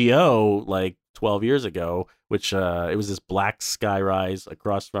UGO, like 12 years ago, which it was this black skyrise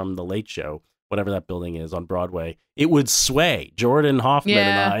across from the Late Show, whatever that building is on Broadway. It would sway. Jordan Hoffman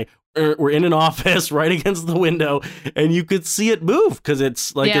and I were in an office right against the window, and you could see it move because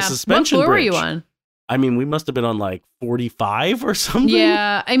it's like a suspension What floor bridge. were you on? I mean, we must have been on like 45 or something.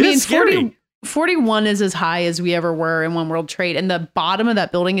 Yeah, I mean, It's scary. 41 is as high as we ever were in One World Trade, and the bottom of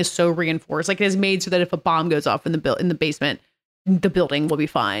that building is so reinforced. Like, it is made so that if a bomb goes off in the basement, the building will be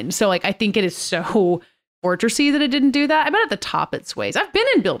fine. So, like, I think it is so fortressy that it didn't do that. I bet at the top it sways. I've been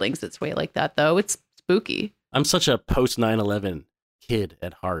in buildings that sway like that, though. It's spooky. I'm such a post 9/11 kid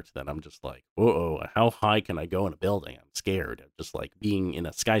at heart that I'm just like, whoa, how high can I go in a building? I'm scared of just like being in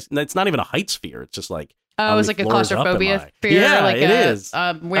a sky. It's not even a height sphere. It's just like, Oh, it's like a claustrophobia fear. Yeah, like it is.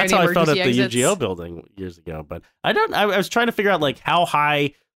 Where That's the how I felt at emergency the exits. UGO building years ago. But I was trying to figure out like how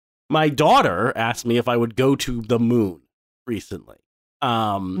high. My daughter asked me if I would go to the moon recently.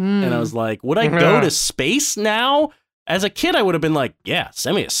 And I was like, would I go to space now? As a kid, I would have been like, yeah,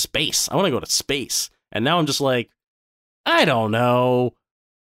 send me to space. I want to go to space. And now I'm just like, I don't know.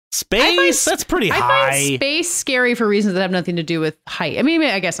 Space? That's pretty high. I find space scary for reasons that have nothing to do with height. I mean,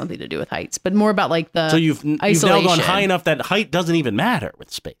 I guess nothing to do with heights, but more about like the So you've now isolation. gone high enough that height doesn't even matter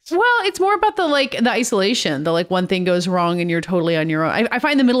with space. Well, it's more about the isolation. The like one thing goes wrong and you're totally on your own. I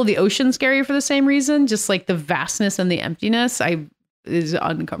find the middle of the ocean scary for the same reason. Just like the vastness and the emptiness, is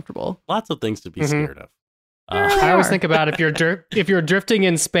uncomfortable. Lots of things to be scared of. I always think about if you're drifting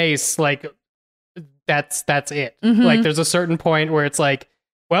in space, like that's it. Mhm. Like there's a certain point where it's like,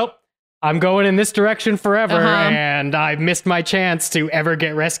 well, I'm going in this direction forever, and I missed my chance to ever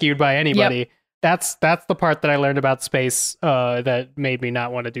get rescued by anybody. That's the part that I learned about space that made me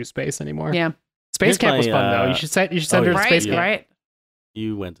not want to do space anymore. Yeah. Space Here's camp was my, fun though. You should send her to Right, space camp. right.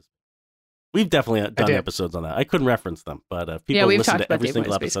 You went to We've definitely done did. episodes on that. I couldn't reference them, but if people we've listen talked to about every Dave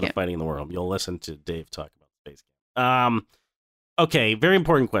single going to Space episode of Camp. Fighting in the World, you'll listen to Dave talk about Space Camp. Okay, very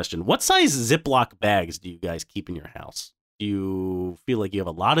important question. What size Ziploc bags do you guys keep in your house? Do you feel like you have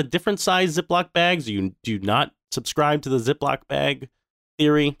a lot of different size Ziploc bags? Do you not subscribe to the Ziploc bag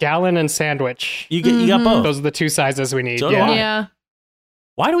theory? Gallon and sandwich. You got both. Those are the two sizes we need. So do yeah. I. Yeah.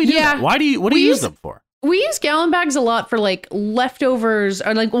 Why do we do Yeah. that? What do you use them for? We use gallon bags a lot for like leftovers,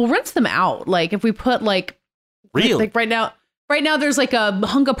 or like we'll rinse them out. Like if we put like Really? like right now there's like a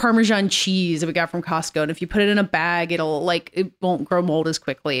hunk of Parmesan cheese that we got from Costco, and if you put it in a bag, it won't grow mold as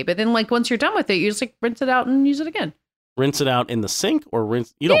quickly. But then like once you're done with it, you just like rinse it out and use it again. Rinse it out in the sink or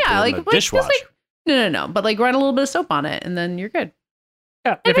rinse? You don't put it in the just dishwasher. No. But like run a little bit of soap on it, and then you're good.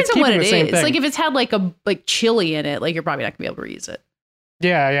 Yeah, It if it's depends on what keeping it the same is. thing. Like if it's had like a chili in it, like you're probably not gonna be able to reuse it.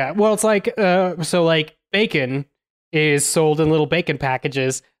 Yeah. Well, it's like so like bacon is sold in little bacon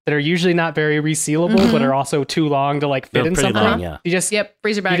packages that are usually not very resealable, but are also too long to like fit They're in pretty something. long, yeah. You just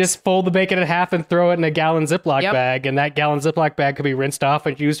Freezer bags. you just fold the bacon in half and throw it in a gallon Ziploc Yep. bag, and that gallon Ziploc bag could be rinsed off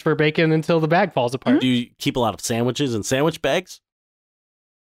and used for bacon until the bag falls apart. Do you keep a lot of sandwiches in sandwich bags?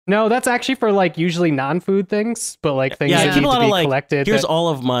 No, that's actually for like usually non-food things, but like things Yeah, I that keep need a lot to be of like, collected. here's that- all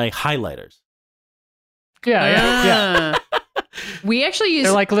of my highlighters. yeah. We actually use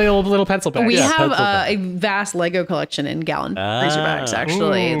They're like little pencil bags. we Yeah, have pencil a bag. vast Lego collection in gallon freezer bags, Ah.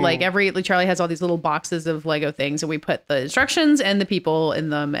 actually. Ooh. Like Charlie has all these little boxes of Lego things, and we put the instructions and the people in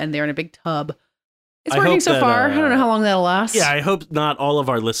them, and they're in a big tub. It's I working hope so that, far. I don't know how long that'll last. Yeah, I hope not all of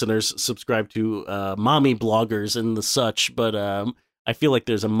our listeners subscribe to mommy bloggers and the such, but I feel like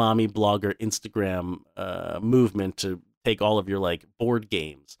there's a mommy blogger Instagram movement to take all of your like board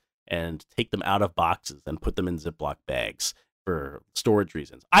games and take them out of boxes and put them in Ziploc bags for storage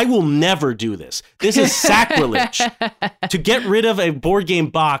reasons. I will never do this. This is sacrilege. To get rid of a board game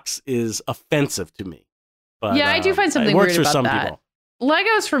box is offensive to me. But, Yeah, I do find something it works weird for about some that. people.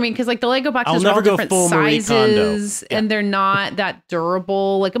 Legos for me, because like the Lego boxes I'll are never all go different full Marie Kondo. sizes, Yeah. and they're not that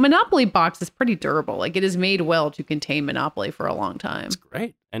durable. Like a Monopoly box is pretty durable. Like it is made well to contain Monopoly for a long time. It's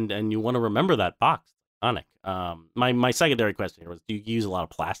great, and you want to remember that box. Iconic. My secondary question here was: do you use a lot of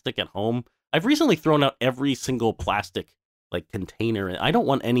plastic at home? I've recently thrown out every single plastic like container. I don't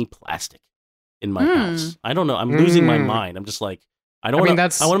want any plastic in my house. I don't know. I'm losing my mind. I'm just like I don't. I mean, I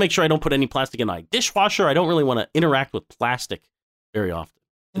want to make sure I don't put any plastic in my dishwasher. I don't really want to interact with plastic very often.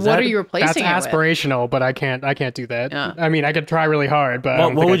 What are you replacing That's it with? aspirational, but I can't do that. Yeah. I mean, I could try really hard, but I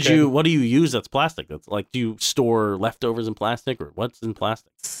don't What think I would could. What do you use that's plastic? That's like, do you store leftovers in plastic, or what's in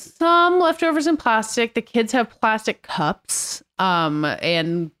plastic? Some leftovers in plastic. The kids have plastic cups,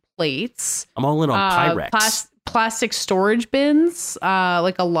 and plates. I'm all in on Pyrex. Plastic storage bins,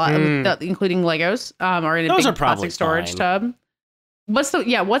 like a lot, including Legos, are in a Those big are probably plastic storage fine. tub. What's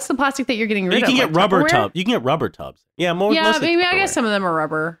the plastic that you're getting rid You of? can get Like rubber Tupperware? tubs. You can get rubber tubs. Yeah, Yeah, mostly maybe I Tupperware. guess some of them are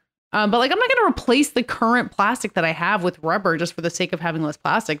rubber. But like, I'm not going to replace the current plastic that I have with rubber just for the sake of having less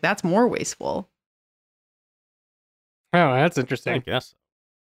plastic. That's more wasteful, Oh, that's I interesting. guess.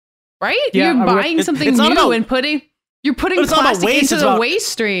 right? Yeah, You're I mean, buying something it's not new about- and putting But it's not about plastic waste, into it's the about- waste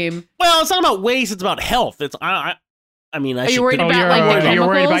stream. Well, it's not about waste. It's about health. It's I mean, I Are you should. worried Oh, about, you're, like, the you're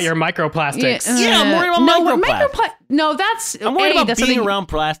worried about chemicals? your microplastics. Yeah, I'm worried about microplastics. No, that's I'm worried about that's being something- around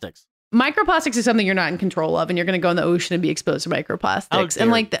plastics. Microplastics is something you're not in control of, and you're going to go in the ocean and be exposed to microplastics. How And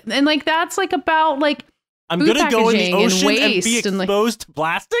dare like, that's like about like, I'm food gonna go in the packaging and ocean and be waste and, like- exposed to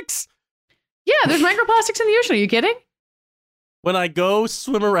plastics yeah, there's microplastics in the ocean. Are you kidding? when I go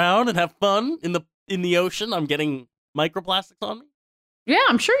swim around and have fun in the ocean. I'm getting microplastics on me. Yeah,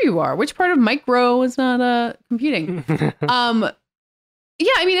 I'm sure you are. Which part of micro is not computing?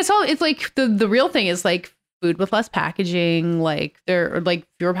 Yeah, I mean, it's like the real thing is like food with less packaging, like there are like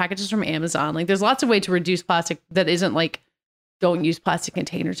fewer packages from Amazon. Like there's lots of ways to reduce plastic that isn't like don't use plastic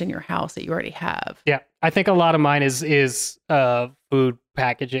containers in your house that you already have. Yeah, I think a lot of mine is food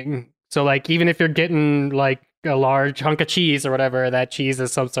packaging. So like even if you're getting like a large hunk of cheese or whatever, that cheese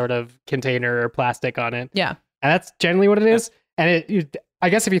is some sort of container or plastic on it. Yeah. And that's generally what it is. And I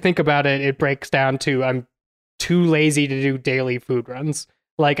guess if you think about it, it breaks down to I'm too lazy to do daily food runs.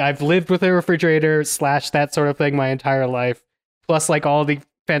 Like I've lived with a refrigerator / that sort of thing my entire life. Plus like all the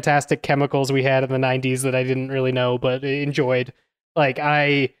fantastic chemicals we had in the 90s that I didn't really know but enjoyed. Like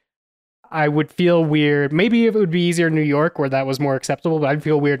I would feel weird. Maybe if it would be easier in New York where that was more acceptable, but I'd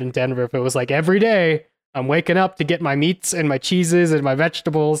feel weird in Denver if it was like every day I'm waking up to get my meats and my cheeses and my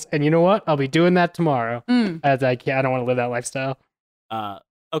vegetables, and you know what? I'll be doing that tomorrow. As I don't want to live that lifestyle.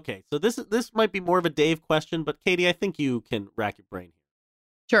 Okay, so this might be more of a Dave question, but Katie, I think you can rack your brain.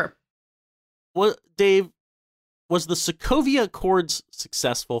 Sure. Well, Dave, was the Sokovia Accords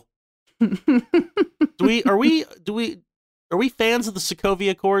successful? Are we fans of the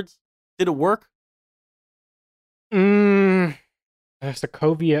Sokovia Accords? Did it work? The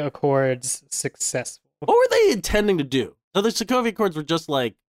Sokovia Accords successful. What were they intending to do? So the Sokovia Accords were just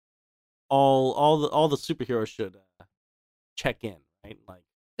like all the superheroes should check in, right? Like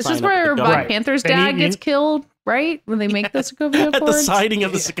This sign is up with the where government. Black Panther's They dad need- gets killed, right? When they make the Sokovia at the Accords. signing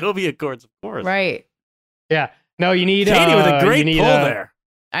of the Sokovia Accords, of course. Right. Yeah. No, you need Katie with a you great need, pull there.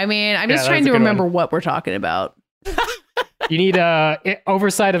 I mean, I'm Yeah, just that trying was a to good remember one. what we're talking about. You need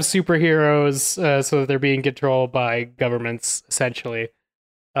oversight of superheroes so that they're being controlled by governments. Essentially,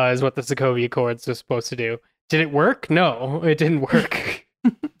 is what the Sokovia Accords was supposed to do. Did it work? No, it didn't work.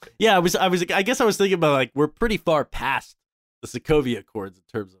 Yeah, I guess I was thinking about like we're pretty far past the Sokovia Accords in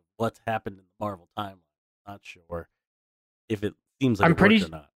terms of what's happened in the Marvel timeline. Not sure if it seems like I'm it pretty worked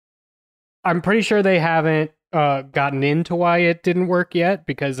or not. I'm pretty sure they haven't gotten into why it didn't work yet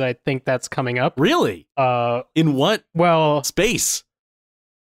because I think that's coming up. Really? In what Well, space?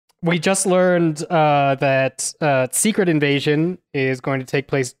 we just learned that Secret Invasion is going to take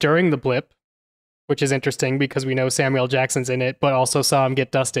place during the blip, which is interesting because we know Samuel Jackson's in it, but also saw him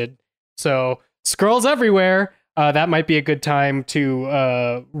get dusted. So Skrulls everywhere. That might be a good time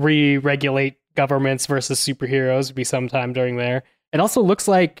to re-regulate governments versus superheroes. Would be sometime during there. It also looks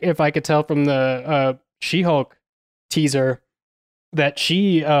like, if I could tell from the She-Hulk teaser, that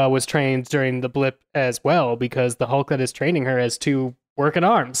she was trained during the blip as well, because the Hulk that is training her has 2 working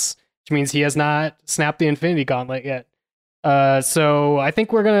arms, which means he has not snapped the Infinity Gauntlet yet. So I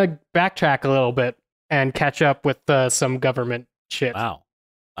think we're going to backtrack a little bit and catch up with some government shit. Wow.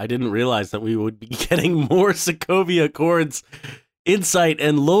 I didn't realize that we would be getting more Sokovia Accords insight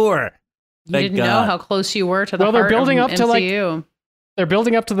and lore. You Thank didn't know God. how close you were to the Well, they're heart building of up to, like, MCU. They're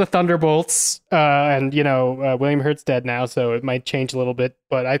building up to the Thunderbolts, and William Hurt's dead now, so it might change a little bit.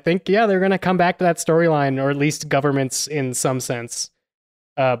 But I think, yeah, they're going to come back to that storyline, or at least governments in some sense,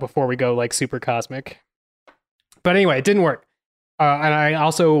 before we go like super cosmic. But anyway, it didn't work, and I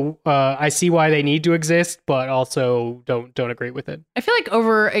also I see why they need to exist, but also don't agree with it. I feel like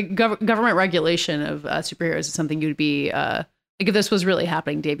over a government regulation of superheroes is something you'd be like, if this was really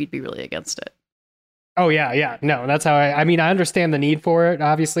happening, Dave, you'd be really against it. Oh yeah, no, that's how I mean, I understand the need for it,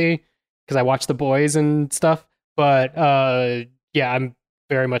 obviously, because I watch The Boys and stuff. But yeah, I'm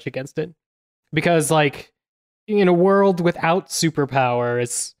very much against it because, like, in a world without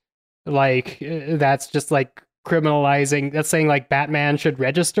superpowers, like that's just like criminalizing. That's saying like Batman should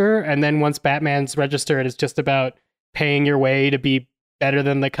register, and then once Batman's registered, it's just about paying your way to be better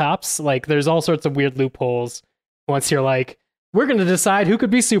than the cops. Like, there's all sorts of weird loopholes once you're like, we're going to decide who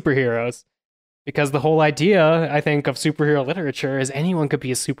could be superheroes. Because the whole idea, I think, of superhero literature is anyone could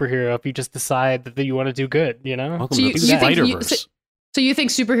be a superhero if you just decide that you want to do good, you know? Welcome So to you the think Spider-Verse. So you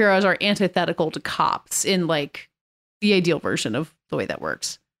think superheroes are antithetical to cops in like the ideal version of the way that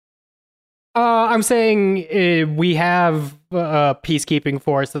works? I'm saying we have a peacekeeping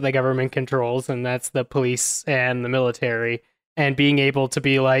force that the government controls, and that's the police and the military. And being able to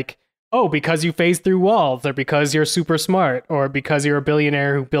be like, oh, because you phase through walls, or because you're super smart, or because you're a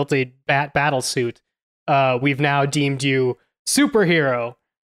billionaire who built a battle suit, we've now deemed you superhero.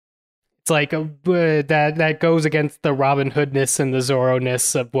 It's like that goes against the Robin Hoodness and the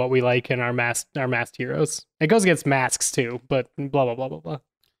Zorro-ness of what we like in our masked heroes. It goes against masks too, but blah blah blah blah blah.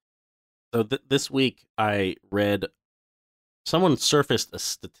 So this week I read someone surfaced a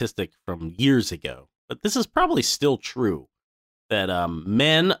statistic from years ago, but this is probably still true, that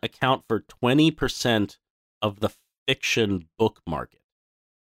men account for 20% of the fiction book market.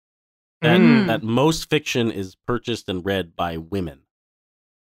 That most fiction is purchased and read by women.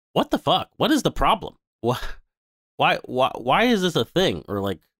 What the fuck? What is the problem? Why is this a thing? Or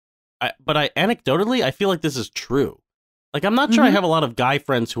like, anecdotally, I feel like this is true. Like, I'm not sure I have a lot of guy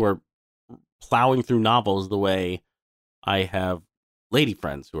friends who are plowing through novels the way I have lady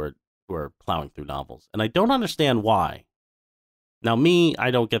friends who are plowing through novels, and I don't understand why. Now,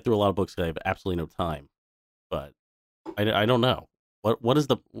 I don't get through a lot of books because I have absolutely no time, but I don't know what is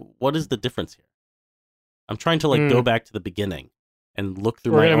the difference here. I'm trying to like go back to the beginning and look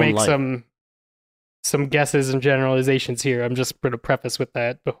through my own life. We're gonna make some guesses and generalizations here. I'm just going to preface with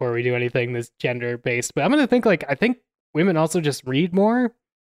that before we do anything that's gender based. But I'm going to think I think women also just read more.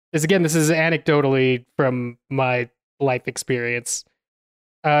 This is anecdotally from my life experience.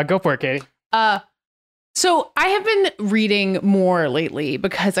 Go for it, Katie. So I have been reading more lately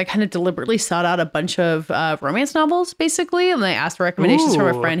because I kind of deliberately sought out a bunch of romance novels, basically, and I asked for recommendations from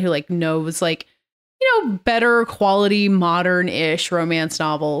a friend who like knows like, you know, better quality modern-ish romance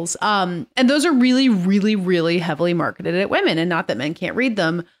novels. And those are really, really, really heavily marketed at women, and not that men can't read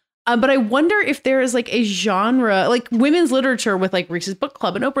them. But I wonder if there is like a genre, like women's literature with like Reese's Book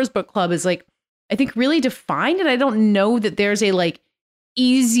Club and Oprah's Book Club is like, I think really defined. And I don't know that there's a like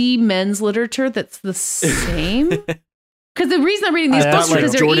easy men's literature that's the same. Because the reason I'm reading these books is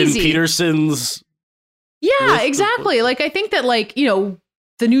because they're Jordan easy. Peterson's. Yeah, exactly. Like I think that like, you know,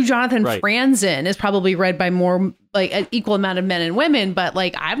 the new Jonathan Franzen is probably read by more like an equal amount of men and women, but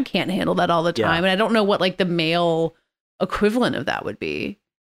like I can't handle that all the time. And I don't know what like the male equivalent of that would be.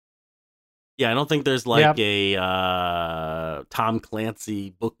 Yeah, I don't think there's like a Tom Clancy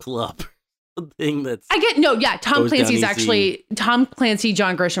book club thing that's. Tom Clancy,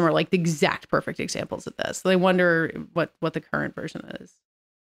 John Grisham are like the exact perfect examples of this. So I wonder what the current version is.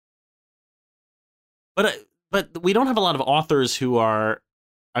 But we don't have a lot of authors who are.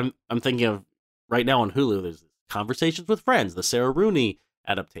 I'm thinking of right now on Hulu. There's Conversations with Friends, the Sarah Rooney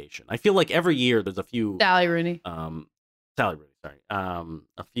adaptation. I feel like every year there's a few Sally Rooney. Sorry.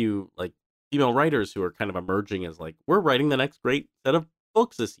 A few like female writers who are kind of emerging as like, we're writing the next great set of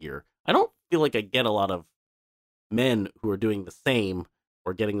books this year. I don't feel like I get a lot of men who are doing the same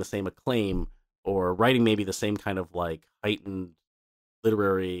or getting the same acclaim or writing maybe the same kind of like heightened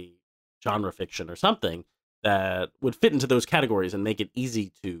literary genre fiction or something that would fit into those categories and make it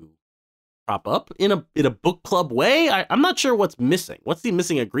easy to prop up in a book club way. I'm not sure what's missing. What's the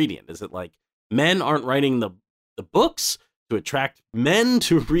missing ingredient? Is it like men aren't writing the books to attract men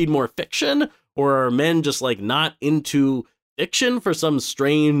to read more fiction, or are men just like not into fiction for some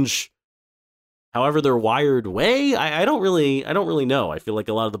strange, however they're wired way? I don't really know. I feel like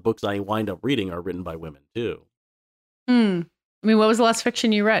a lot of the books I wind up reading are written by women too. I mean, what was the last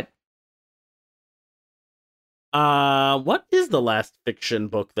fiction you read? What is the last fiction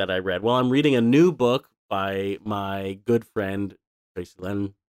book that I read? Well, I'm reading a new book by my good friend Tracy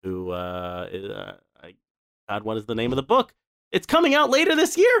Lennon, who God, what is the name of the book? It's coming out later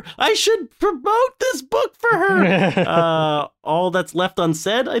this year. I should promote this book for her. All That's Left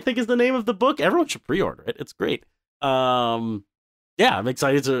Unsaid, I think, is the name of the book. Everyone should pre-order it. It's great. I'm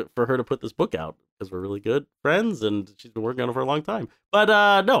excited for her to put this book out because we're really good friends and she's been working on it for a long time.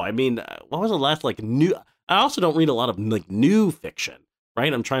 But no, I mean, what was the last like new? I also don't read a lot of like new fiction,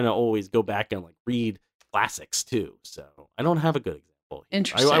 right? I'm trying to always go back and like read classics too. So I don't have a good example.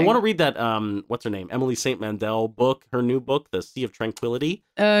 Interesting. I want to read that what's her name, Emily St. Mandel book, her new book, The Sea of Tranquility.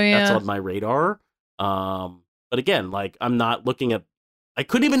 Oh yeah, that's on my radar. But again, like I'm not looking at. I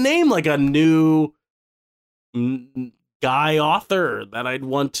couldn't even name like a new guy author that I'd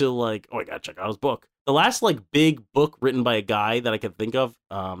want to like. Oh, I gotta check out his book. The last like big book written by a guy that I could think of.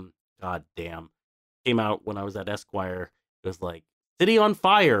 God damn, came out when I was at Esquire. It was like City on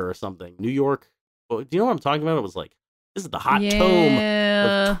Fire or something. New York. Do you know what I'm talking about? It was like. This is the hot tome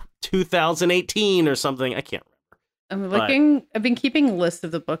of 2018 or something. I can't remember. I'm looking. I've been keeping a list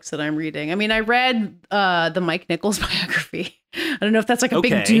of the books that I'm reading. I mean, I read the Mike Nichols biography. I don't know if that's like a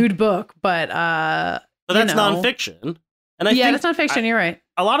big dude book, but that's nonfiction. And I think that's nonfiction. You're right.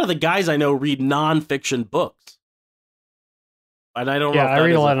 A lot of the guys I know read nonfiction books, and I don't know. If I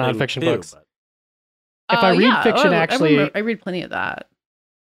read a lot of nonfiction books. If I read fiction, actually, I read plenty of that.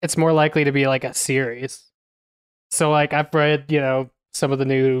 It's more likely to be like a series. So, like, I've read, some of the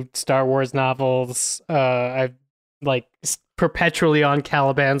new Star Wars novels. I've perpetually on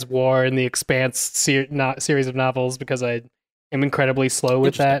Caliban's War and the Expanse series of novels because I am incredibly slow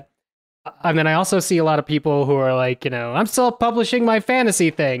with that. And then I also see a lot of people who are like, I'm still publishing my fantasy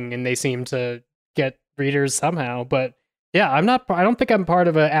thing, and they seem to get readers somehow. But yeah, I don't think I'm part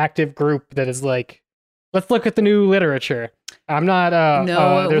of an active group that is like, let's look at the new literature. I'm not.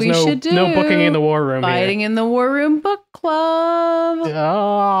 There's no booking in the War Room. Fighting in the War Room book club.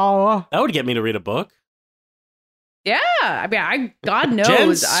 Oh, that would get me to read a book. Yeah, I mean, God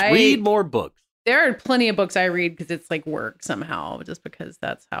knows, Jen, read more books. There are plenty of books I read because it's like work somehow, just because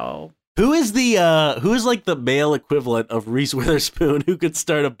that's how. Who is like the male equivalent of Reese Witherspoon who could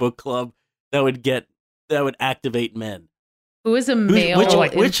start a book club that would activate men? Who is a male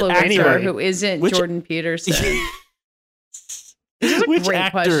influencer who isn't Jordan Peterson? Which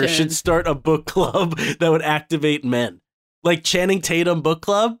actor should start a book club that would activate men? Like Channing Tatum book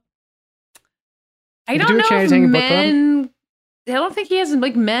club? I don't know if men. I don't think he has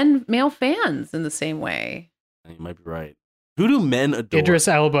like male fans in the same way. You might be right. Who do men adore? Idris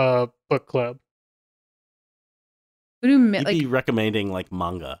Elba book club. Who do men be recommending like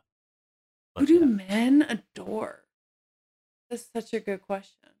manga? Who do men adore? That's such a good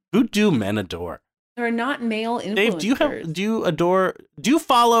question. Who do men adore? There are not male influencers. Dave, do you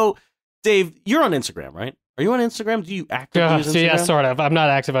follow Dave? You're on Instagram, right? Are you on Instagram? Do you actively use Instagram? Yeah, sort of. I'm not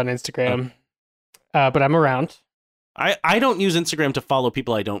active on Instagram. But I'm around. I don't use Instagram to follow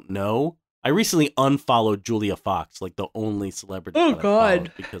people I don't know. I recently unfollowed Julia Fox, like the only celebrity. Oh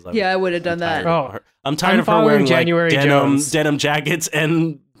God! Because I would have done that. I'm tired of her wearing January denim jackets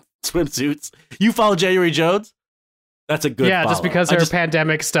and swimsuits. You follow January Jones? That's a good. Yeah, follow. just because her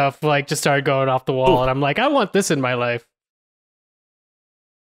pandemic stuff just started going off the wall, and I'm like, I want this in my life.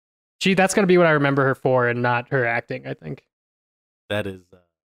 That's gonna be what I remember her for, and not her acting. I think that is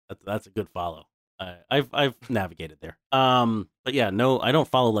that's a good follow. I've navigated there. But yeah, no, I don't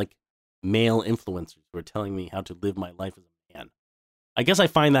follow like male influencers who are telling me how to live my life as a man. I guess I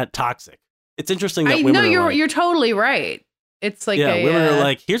find that toxic. It's interesting that women. No, you're totally right. It's like women are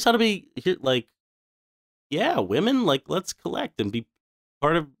like, here's how to be here. Like, yeah, women like let's collect and be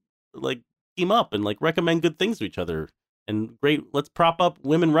part of like team up and like recommend good things to each other and great. Let's prop up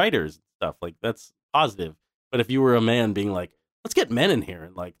women writers and stuff like that's positive. But if you were a man being like, let's get men in here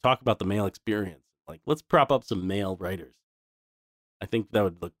and like talk about the male experience. Like, let's prop up some male writers. I think that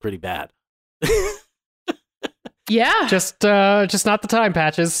would look pretty bad. Yeah, just not the time,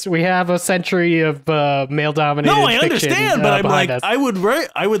 Patches. We have a century of male-dominated. No, I fiction, understand, but I'm like, I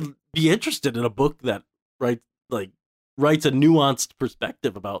would be interested in a book that writes a nuanced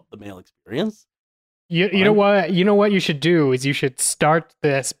perspective about the male experience. You know what? You know what you should do is you should start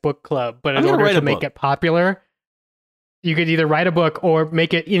this book club, but in order to make it popular, you could either write a book or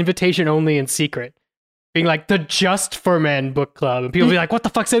make it invitation only and secret. Being like the Just for Men book club, and people be like, "What the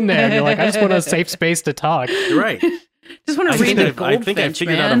fuck's in there?" And you're like, "I just want a safe space to talk." You're right. Just want to read the Goldfinch. I think I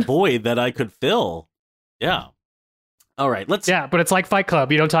figured out a void that I could fill. Yeah. All right. Yeah, but it's like Fight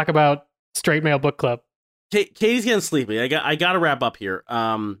Club. You don't talk about straight male book club. Katie's getting sleepy. I got to wrap up here.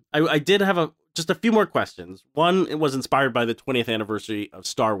 I did have just a few more questions. One, it was inspired by the 20th anniversary of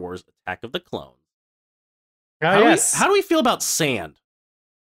Star Wars: Attack of the Clones. How do we feel about sand?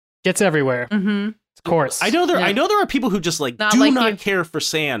 Gets everywhere. Mm-hmm. Of course. I know there are people who just like do not care for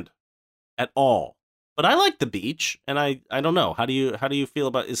sand at all. But I like the beach, and I don't know. How do you feel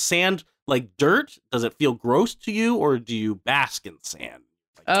about, is sand like dirt? Does it feel gross to you, or do you bask in sand?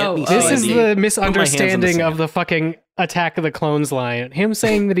 Like, this is the misunderstanding of the fucking Attack of the Clones line. Him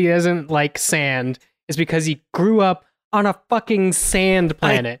saying that he doesn't like sand is because he grew up on a fucking sand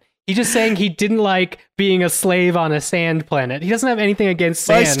planet. He's just saying he didn't like being a slave on a sand planet. He doesn't have anything against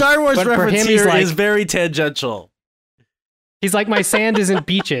sand. My Star Wars reference here is very tangential. He's like, my sand isn't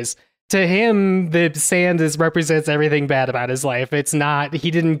beaches. To him, the sand represents everything bad about his life. It's not, he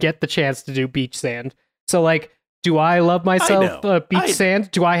didn't get the chance to do beach sand. So like, do I love myself beach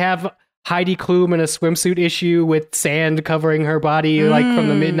sand? Do I have Heidi Klum in a swimsuit issue with sand covering her body like from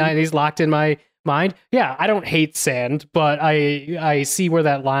the mid-90s locked in my mind? Yeah, I don't hate sand, but I see where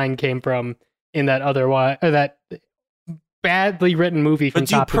that line came from in that that badly written movie from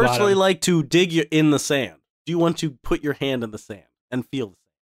top to bottom. But you personally like to dig in the sand. do you want to put your hand in the sand and feel the sand?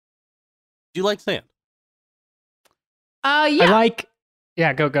 Do you like sand?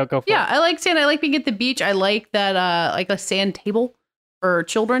 Yeah. Go for Yeah, it. I like sand. I like being at the beach. I like that, like a sand table for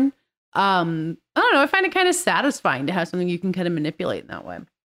children. I don't know. I find it kind of satisfying to have something you can kind of manipulate in that way.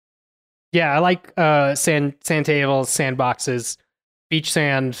 Yeah, I like sand tables, sand boxes, beach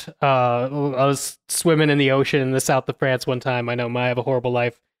sand. I was swimming in the ocean in the south of France one time. I know I have a horrible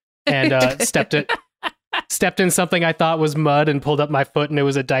life, and stepped in something I thought was mud and pulled up my foot, and it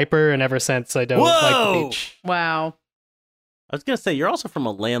was a diaper. And ever since, I don't like the beach. Wow. I was gonna say you're also from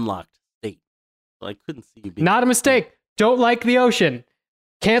a landlocked state, so I couldn't see you being Not a mistake. Don't like the ocean.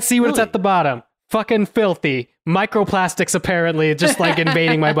 Can't see what's Really? at the bottom. Fucking filthy. Microplastics apparently just like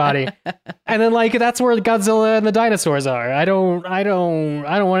invading my body. And then like that's where Godzilla and the dinosaurs are. I don't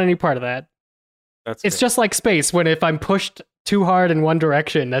want any part of that. That's It's fair. just like space when if I'm pushed too hard in one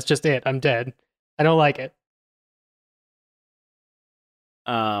direction, that's just it. I'm dead. I don't like it.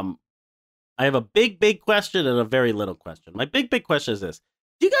 I have a big question and a very little question. My big question is this: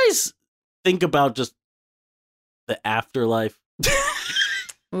 do you guys think about just the afterlife?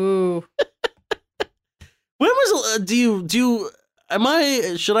 Ooh. When was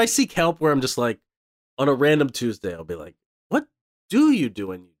should I seek help where I'm just like on a random Tuesday I'll be like, what do you do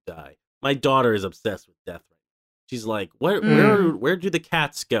when you die? My daughter is obsessed with death right now. She's like, where do the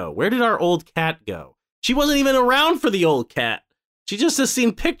cats go? Where did our old cat go? She wasn't even around for the old cat. She just has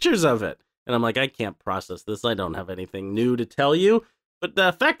seen pictures of it. And I'm like, I can't process this. I don't have anything new to tell you. But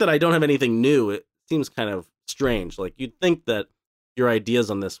the fact that I don't have anything new, it seems kind of strange. Like you'd think that your ideas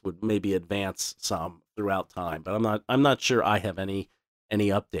on this would maybe advance some throughout time, but I'm not sure I have any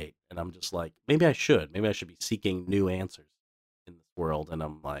update. And I'm just like, maybe I should be seeking new answers in this world. And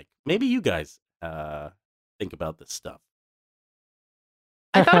I'm like, maybe you guys think about this stuff.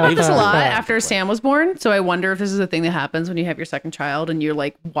 I thought about this a lot after Sam was born, so I wonder if this is a thing that happens when you have your second child and you're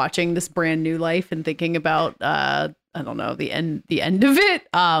like watching this brand new life and thinking about I don't know, the end of it.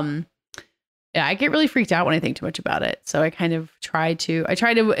 Yeah, I get really freaked out when I think too much about it. So I kind of try to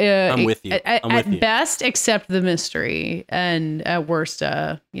I'm with you. At best accept the mystery, and at worst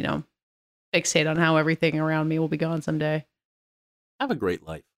fixate on how everything around me will be gone someday. Have a great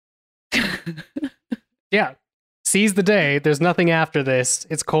life. Yeah. Seize the day. There's nothing after this.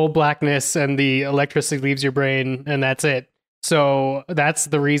 It's cold blackness and the electricity leaves your brain and that's it. So that's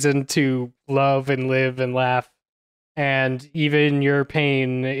the reason to love and live and laugh. And even your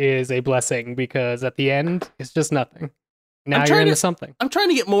pain is a blessing because at the end, it's just nothing. Now you're into something. I'm trying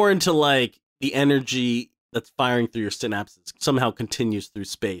to get more into like the energy that's firing through your synapses somehow continues through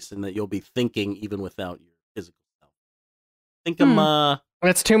space and that you'll be thinking even without your physical self. I think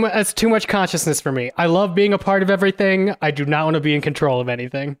That's too much consciousness for me. I love being a part of everything. I do not want to be in control of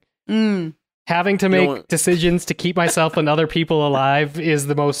anything. Having to make decisions to keep myself and other people alive is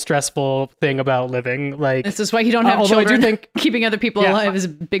the most stressful thing about living. Like this is why you don't have although children. I do think keeping other people alive is a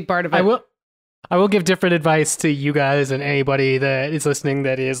big part of it. I will give different advice to you guys and anybody that is listening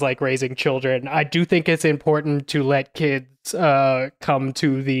that is like raising children. I do think it's important to let kids come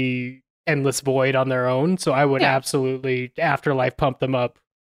to the endless void on their own. So I would absolutely afterlife pump them up.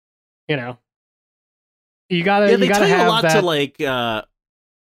 You know, you gotta tell you have a lot that. to like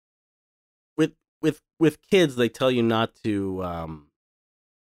with kids. They tell you not to.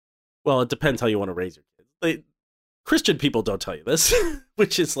 Well, it depends how you want to raise your kids. Christian people don't tell you this,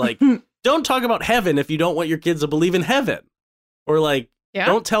 which is like, don't talk about heaven if you don't want your kids to believe in heaven, or like,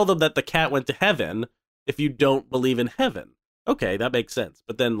 don't tell them that the cat went to heaven if you don't believe in heaven. Okay, that makes sense.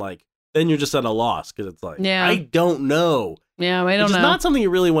 But then you're just at a loss because it's like, I don't know. Yeah, I don't know. It's not something you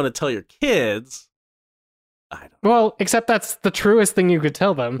really want to tell your kids. I don't know. Well, except that's the truest thing you could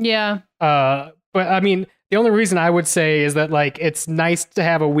tell them. Yeah. But I mean, the only reason I would say is that like it's nice to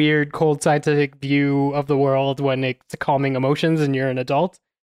have a weird, cold, scientific view of the world when it's calming emotions and you're an adult.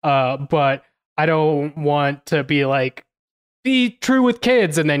 But I don't want to be like, be true with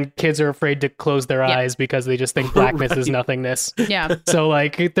kids, and then kids are afraid to close their eyes because they just think blackness is nothingness. Yeah. So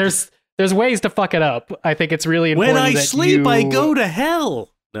like, there's ways to fuck it up. I think it's really important. When I sleep, I go to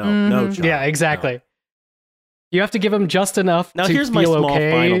hell. No, John, yeah, exactly. No. You have to give them just enough Now, to here's my feel small final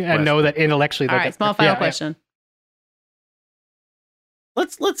okay question. and know that intellectually. All right, small final question.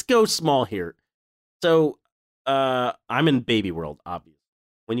 Let's go small here. So, I'm in baby world, obviously.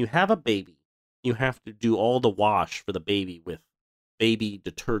 When you have a baby, you have to do all the wash for the baby with baby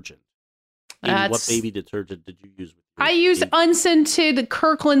detergent. Amy, what baby detergent did you use? I use unscented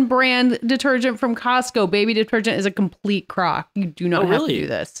Kirkland brand detergent from Costco. Baby detergent is a complete crock. You do not have to do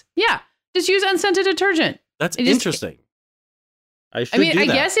this. Yeah, just use unscented detergent. That's interesting. I should I mean, do I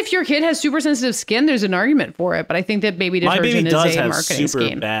that. guess if your kid has super sensitive skin, there's an argument for it. But I think that baby My detergent baby does is a have marketing super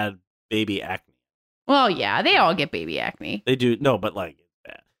scheme. bad baby acne. Well, yeah, they all get baby acne. They do. No, but like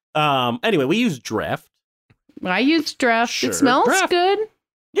it's bad. Anyway, we use Dreft. I used Draft. Sure. It smells Dreft. good.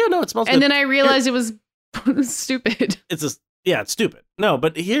 Yeah, no, it smells good. And then I realized it was stupid. It's stupid. No,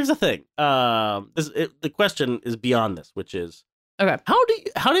 but here's the thing. The question is beyond this, which is Okay.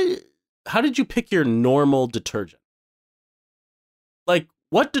 how did you pick your normal detergent? Like,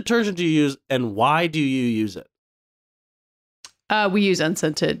 what detergent do you use, and why do you use it? We use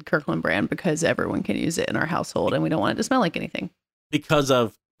unscented Kirkland brand because everyone can use it in our household, and we don't want it to smell like anything. Because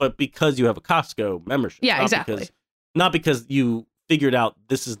you have a Costco membership. Yeah, not exactly. Not because you figured out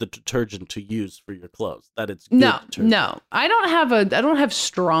this is the detergent to use for your clothes. That it's good detergent. No. I don't have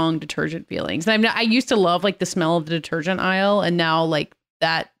strong detergent feelings. I used to love like the smell of the detergent aisle, and now like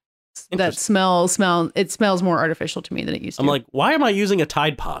that smell it smells more artificial to me than it used to. I'm like, why am I using a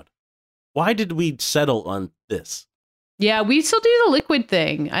Tide Pod? Why did we settle on this? Yeah, we still do the liquid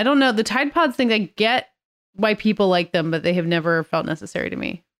thing. I don't know. The Tide Pods thing, I get why people like them, but they have never felt necessary to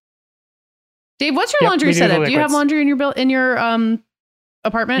me. Dave, what's your laundry we do the setup? Do you have liquids. laundry in your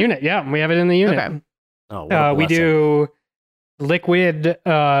apartment? Unit, yeah, we have it in the unit. Okay. Oh, what a We blessing. do liquid,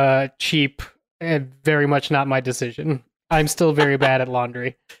 cheap, and very much not my decision. I'm still very bad at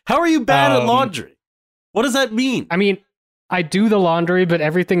laundry. How are you bad at Um, laundry? What does that mean? I mean, I do the laundry, but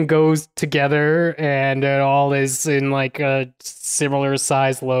everything goes together and it all is in like a similar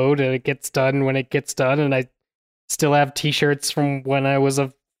size load and it gets done when it gets done. And I still have t-shirts from when I was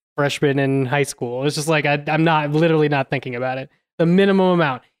a freshman in high school. It's just like, I'm literally not thinking about it. The minimum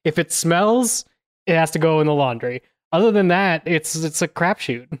amount. If it smells, it has to go in the laundry. Other than that, it's a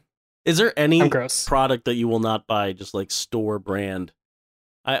crapshoot. Is there any I'm gross. product that you will not buy, just like store brand?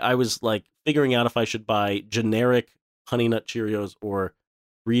 I was like figuring out if I should buy generic Honey Nut Cheerios or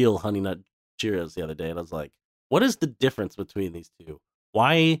real Honey Nut Cheerios the other day, and I was like, what is the difference between these two?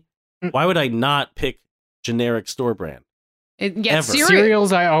 Why would I not pick generic store brand? Ever.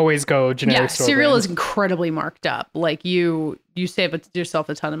 Cereals, I always go generic store cereal brand. is incredibly marked up. Like you save yourself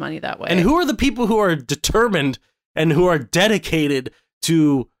a ton of money that way. And who are the people who are determined and who are dedicated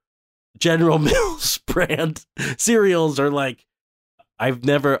to General Mills brand cereals? Are like, I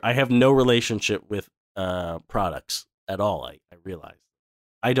have no relationship with products at all. I realize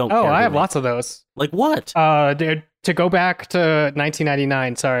I don't. Oh, care I who have makes lots of those. Like what? Dude, to go back to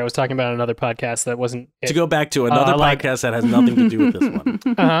 1999. Sorry, I was talking about another podcast that wasn't. To go back to another like- podcast that has nothing to do with this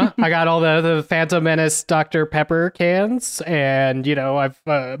one. I got all the Phantom Menace Dr. Pepper cans, and I've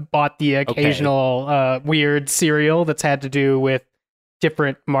bought the occasional weird cereal that's had to do with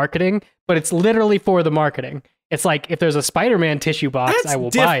different marketing, but it's literally for the marketing. It's like if there's a Spider-Man tissue box, That's I will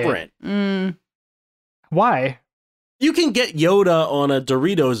buy it. different. Why? You can get Yoda on a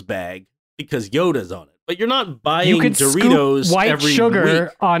Doritos bag because Yoda's on it, but you're not buying You could Doritos scoop white every sugar week.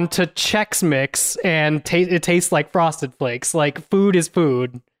 onto Chex Mix, and it tastes like Frosted Flakes. Like food is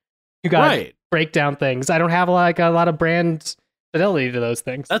food. You got to Right. break down things. I don't have like a lot of brand fidelity to those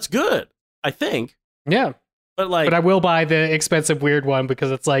things. That's good, I think. Yeah. But like, But I will buy the expensive weird one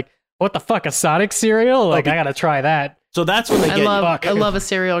because it's like, what the fuck, a Sonic cereal? Like, I gotta try that. so that's when they I get love a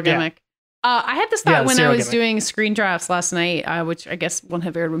cereal gimmick. I had this Yeah, thought the when I cereal was gimmick. doing screen drafts last night, which I guess won't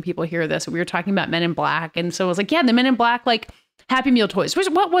have aired when people hear this. We were talking about Men in Black, and so I was like, yeah, the Men in Black like Happy Meal toys.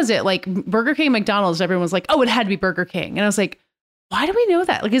 What was it like? Burger King, McDonald's. Everyone was like, oh, it had to be Burger King, and I was like, why do we know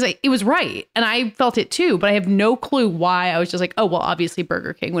that? Like, it was right, and I felt it too, but I have no clue why. I was just like, oh, well, obviously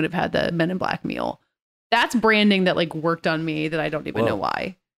Burger King would have had the Men in Black meal. That's branding that like worked on me that I don't even know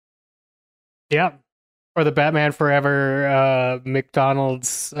why. Yeah. Or the Batman Forever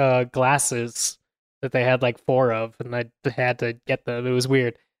McDonald's glasses that they had like 4 of, and I had to get them. It was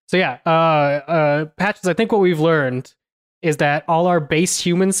weird. So yeah, Patches, I think what we've learned is that all our base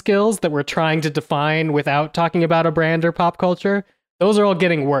human skills that we're trying to define without talking about a brand or pop culture, those are all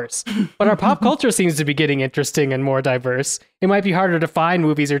getting worse. But our pop culture seems to be getting interesting and more diverse. It might be harder to find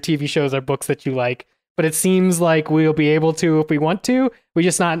movies or TV shows or books that you like, but it seems like we'll be able to if we want to. We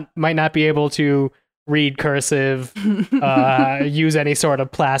just might not be able to read cursive, use any sort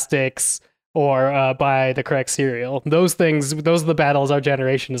of plastics, or buy the correct cereal. Those are the battles our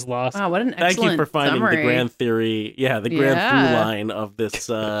generation has lost. Wow, what an excellent Thank you for finding summary. the grand theory. Yeah, the grand Yeah. through line of this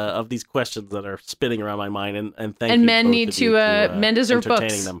of these questions that are spinning around my mind, and thank And you. men both need of to, you men deserve entertaining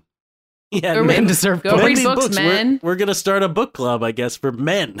books. them. Yeah, Go Men read- deserve go books. read need books, men. We're gonna start a book club, I guess, for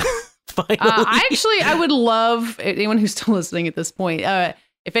men. Finally. I would love anyone who's still listening at this point.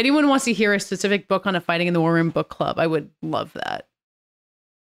 If anyone wants to hear a specific book on a Fighting in the War Room book club, I would love that.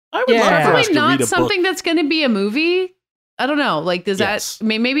 I would love for us Probably to not read a something book. that's going to be a movie. I don't know. Like, does Yes. that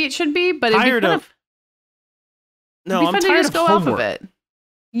maybe it should be, but it'd Tired be fun of- No, it'd be I'm fun to tired just of go homework. off of it.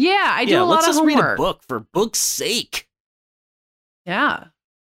 Yeah, I do a lot let's of just homework. read a book for book's sake. Yeah.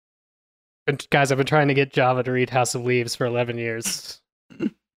 And guys, I've been trying to get Java to read House of Leaves for 11 years.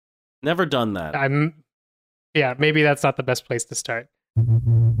 Never done that. Yeah, maybe that's not the best place to start.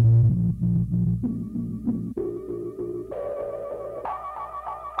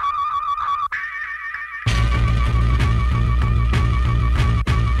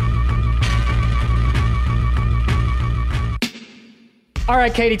 All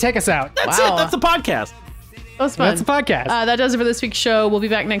right, Katie, take us out. That's Wow. it. That's the podcast. That was fun. That's the podcast. That does it for this week's show. We'll be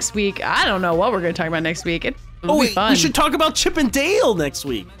back next week. I don't know what we're going to talk about next week. It'll be fun. We should talk about Chip and Dale next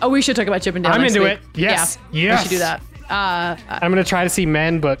week. Oh, we should talk about Chip and Dale I'm next into week. it. Yes. Yeah, Yes. we should do that. I'm going to try to see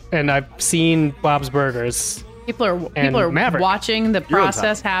Men, and I've seen Bob's Burgers. People And are Maverick. watching the You're on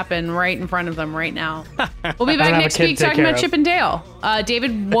process happen right in front of them right now. We'll be I back don't have next a kid week to take talking about care Chip and Dale.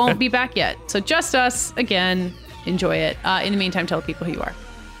 David won't be back yet. So just us again. Enjoy it. In the meantime, tell people who you are.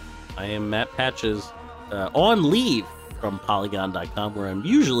 I am Matt Patches, on leave from Polygon.com, where I'm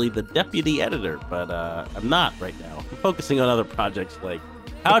usually the deputy editor, but I'm not right now. I'm focusing on other projects like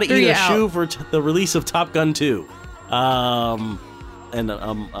how to eat a shoe for the release of Top Gun 2, and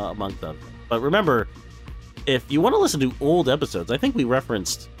amongst others. But remember, if you want to listen to old episodes, I think we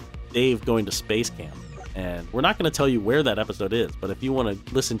referenced Dave going to space camp, and we're not going to tell you where that episode is, but if you want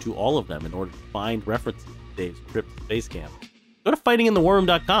to listen to all of them in order to find references to Dave's trip to space camp, go to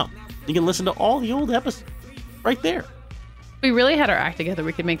fightinginthewarroom.com. You can listen to all the old episodes right there. If we really had our act together,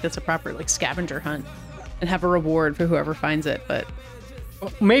 we could make this a proper scavenger hunt and have a reward for whoever finds it. But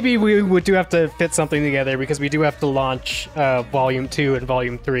Maybe we would have to fit something together because we do have to launch Volume 2 and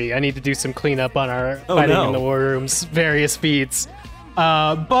Volume 3. I need to do some cleanup on our Fighting in the War Room's various feeds.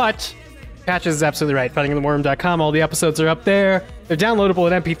 But Patches is absolutely right. Fightinginthewarroom.com. All the episodes are up there. They're downloadable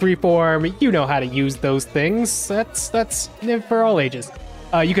in MP3 form. You know how to use those things. That's for all ages.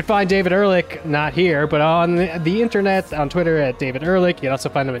 You can find David Ehrlich, not here, but on the internet, on Twitter at David Ehrlich. You can also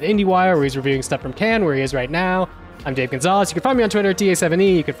find him at IndieWire, where he's reviewing stuff from Cannes, where he is right now. I'm Dave Gonzalez. You can find me on Twitter at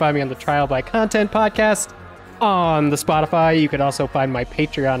DA7E. You can find me on the Trial by Content podcast on the Spotify. You can also find my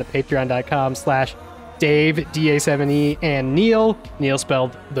Patreon at patreon.com/Dave, DA7E, and Neil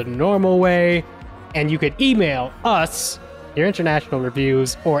spelled the normal way. And you could email us your international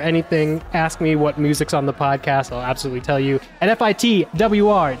reviews or anything. Ask me what music's on the podcast. I'll absolutely tell you at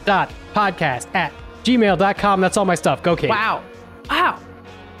fitwr.podcast@gmail.com. That's all my stuff. Go, Katie. wow.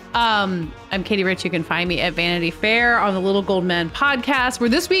 I'm Katie Rich. You can find me at Vanity Fair on the Little Gold Men podcast, where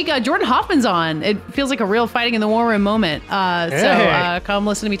this week Jordan Hoffman's on. It feels like a real Fighting in the War Room moment. So come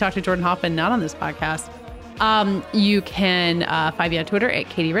listen to me talk to Jordan Hoffman, not on this podcast. You can find me on Twitter at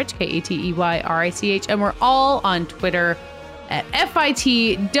Katie Rich, KateyRich, and we're all on Twitter at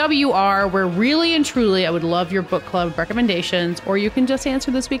FITWR, where really and truly I would love your book club recommendations, or you can just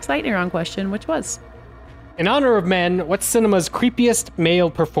answer this week's lightning round question, which was, in honor of Men, what's cinema's creepiest male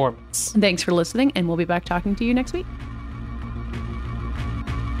performance? and thanks for listening, and we'll be back talking to you next week.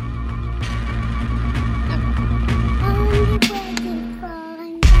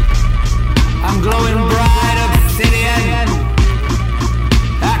 I'm glowing bright obsidian,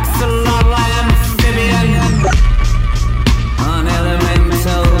 axolotl amphibian,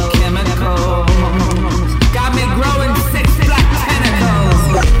 unelemental chemicals, got me growing 6 black tentacles,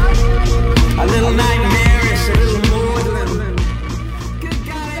 a little nightmarish, a little maudlin. Good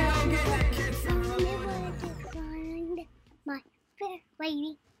God, I don't get that kid from My fair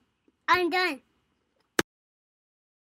lady. I'm done.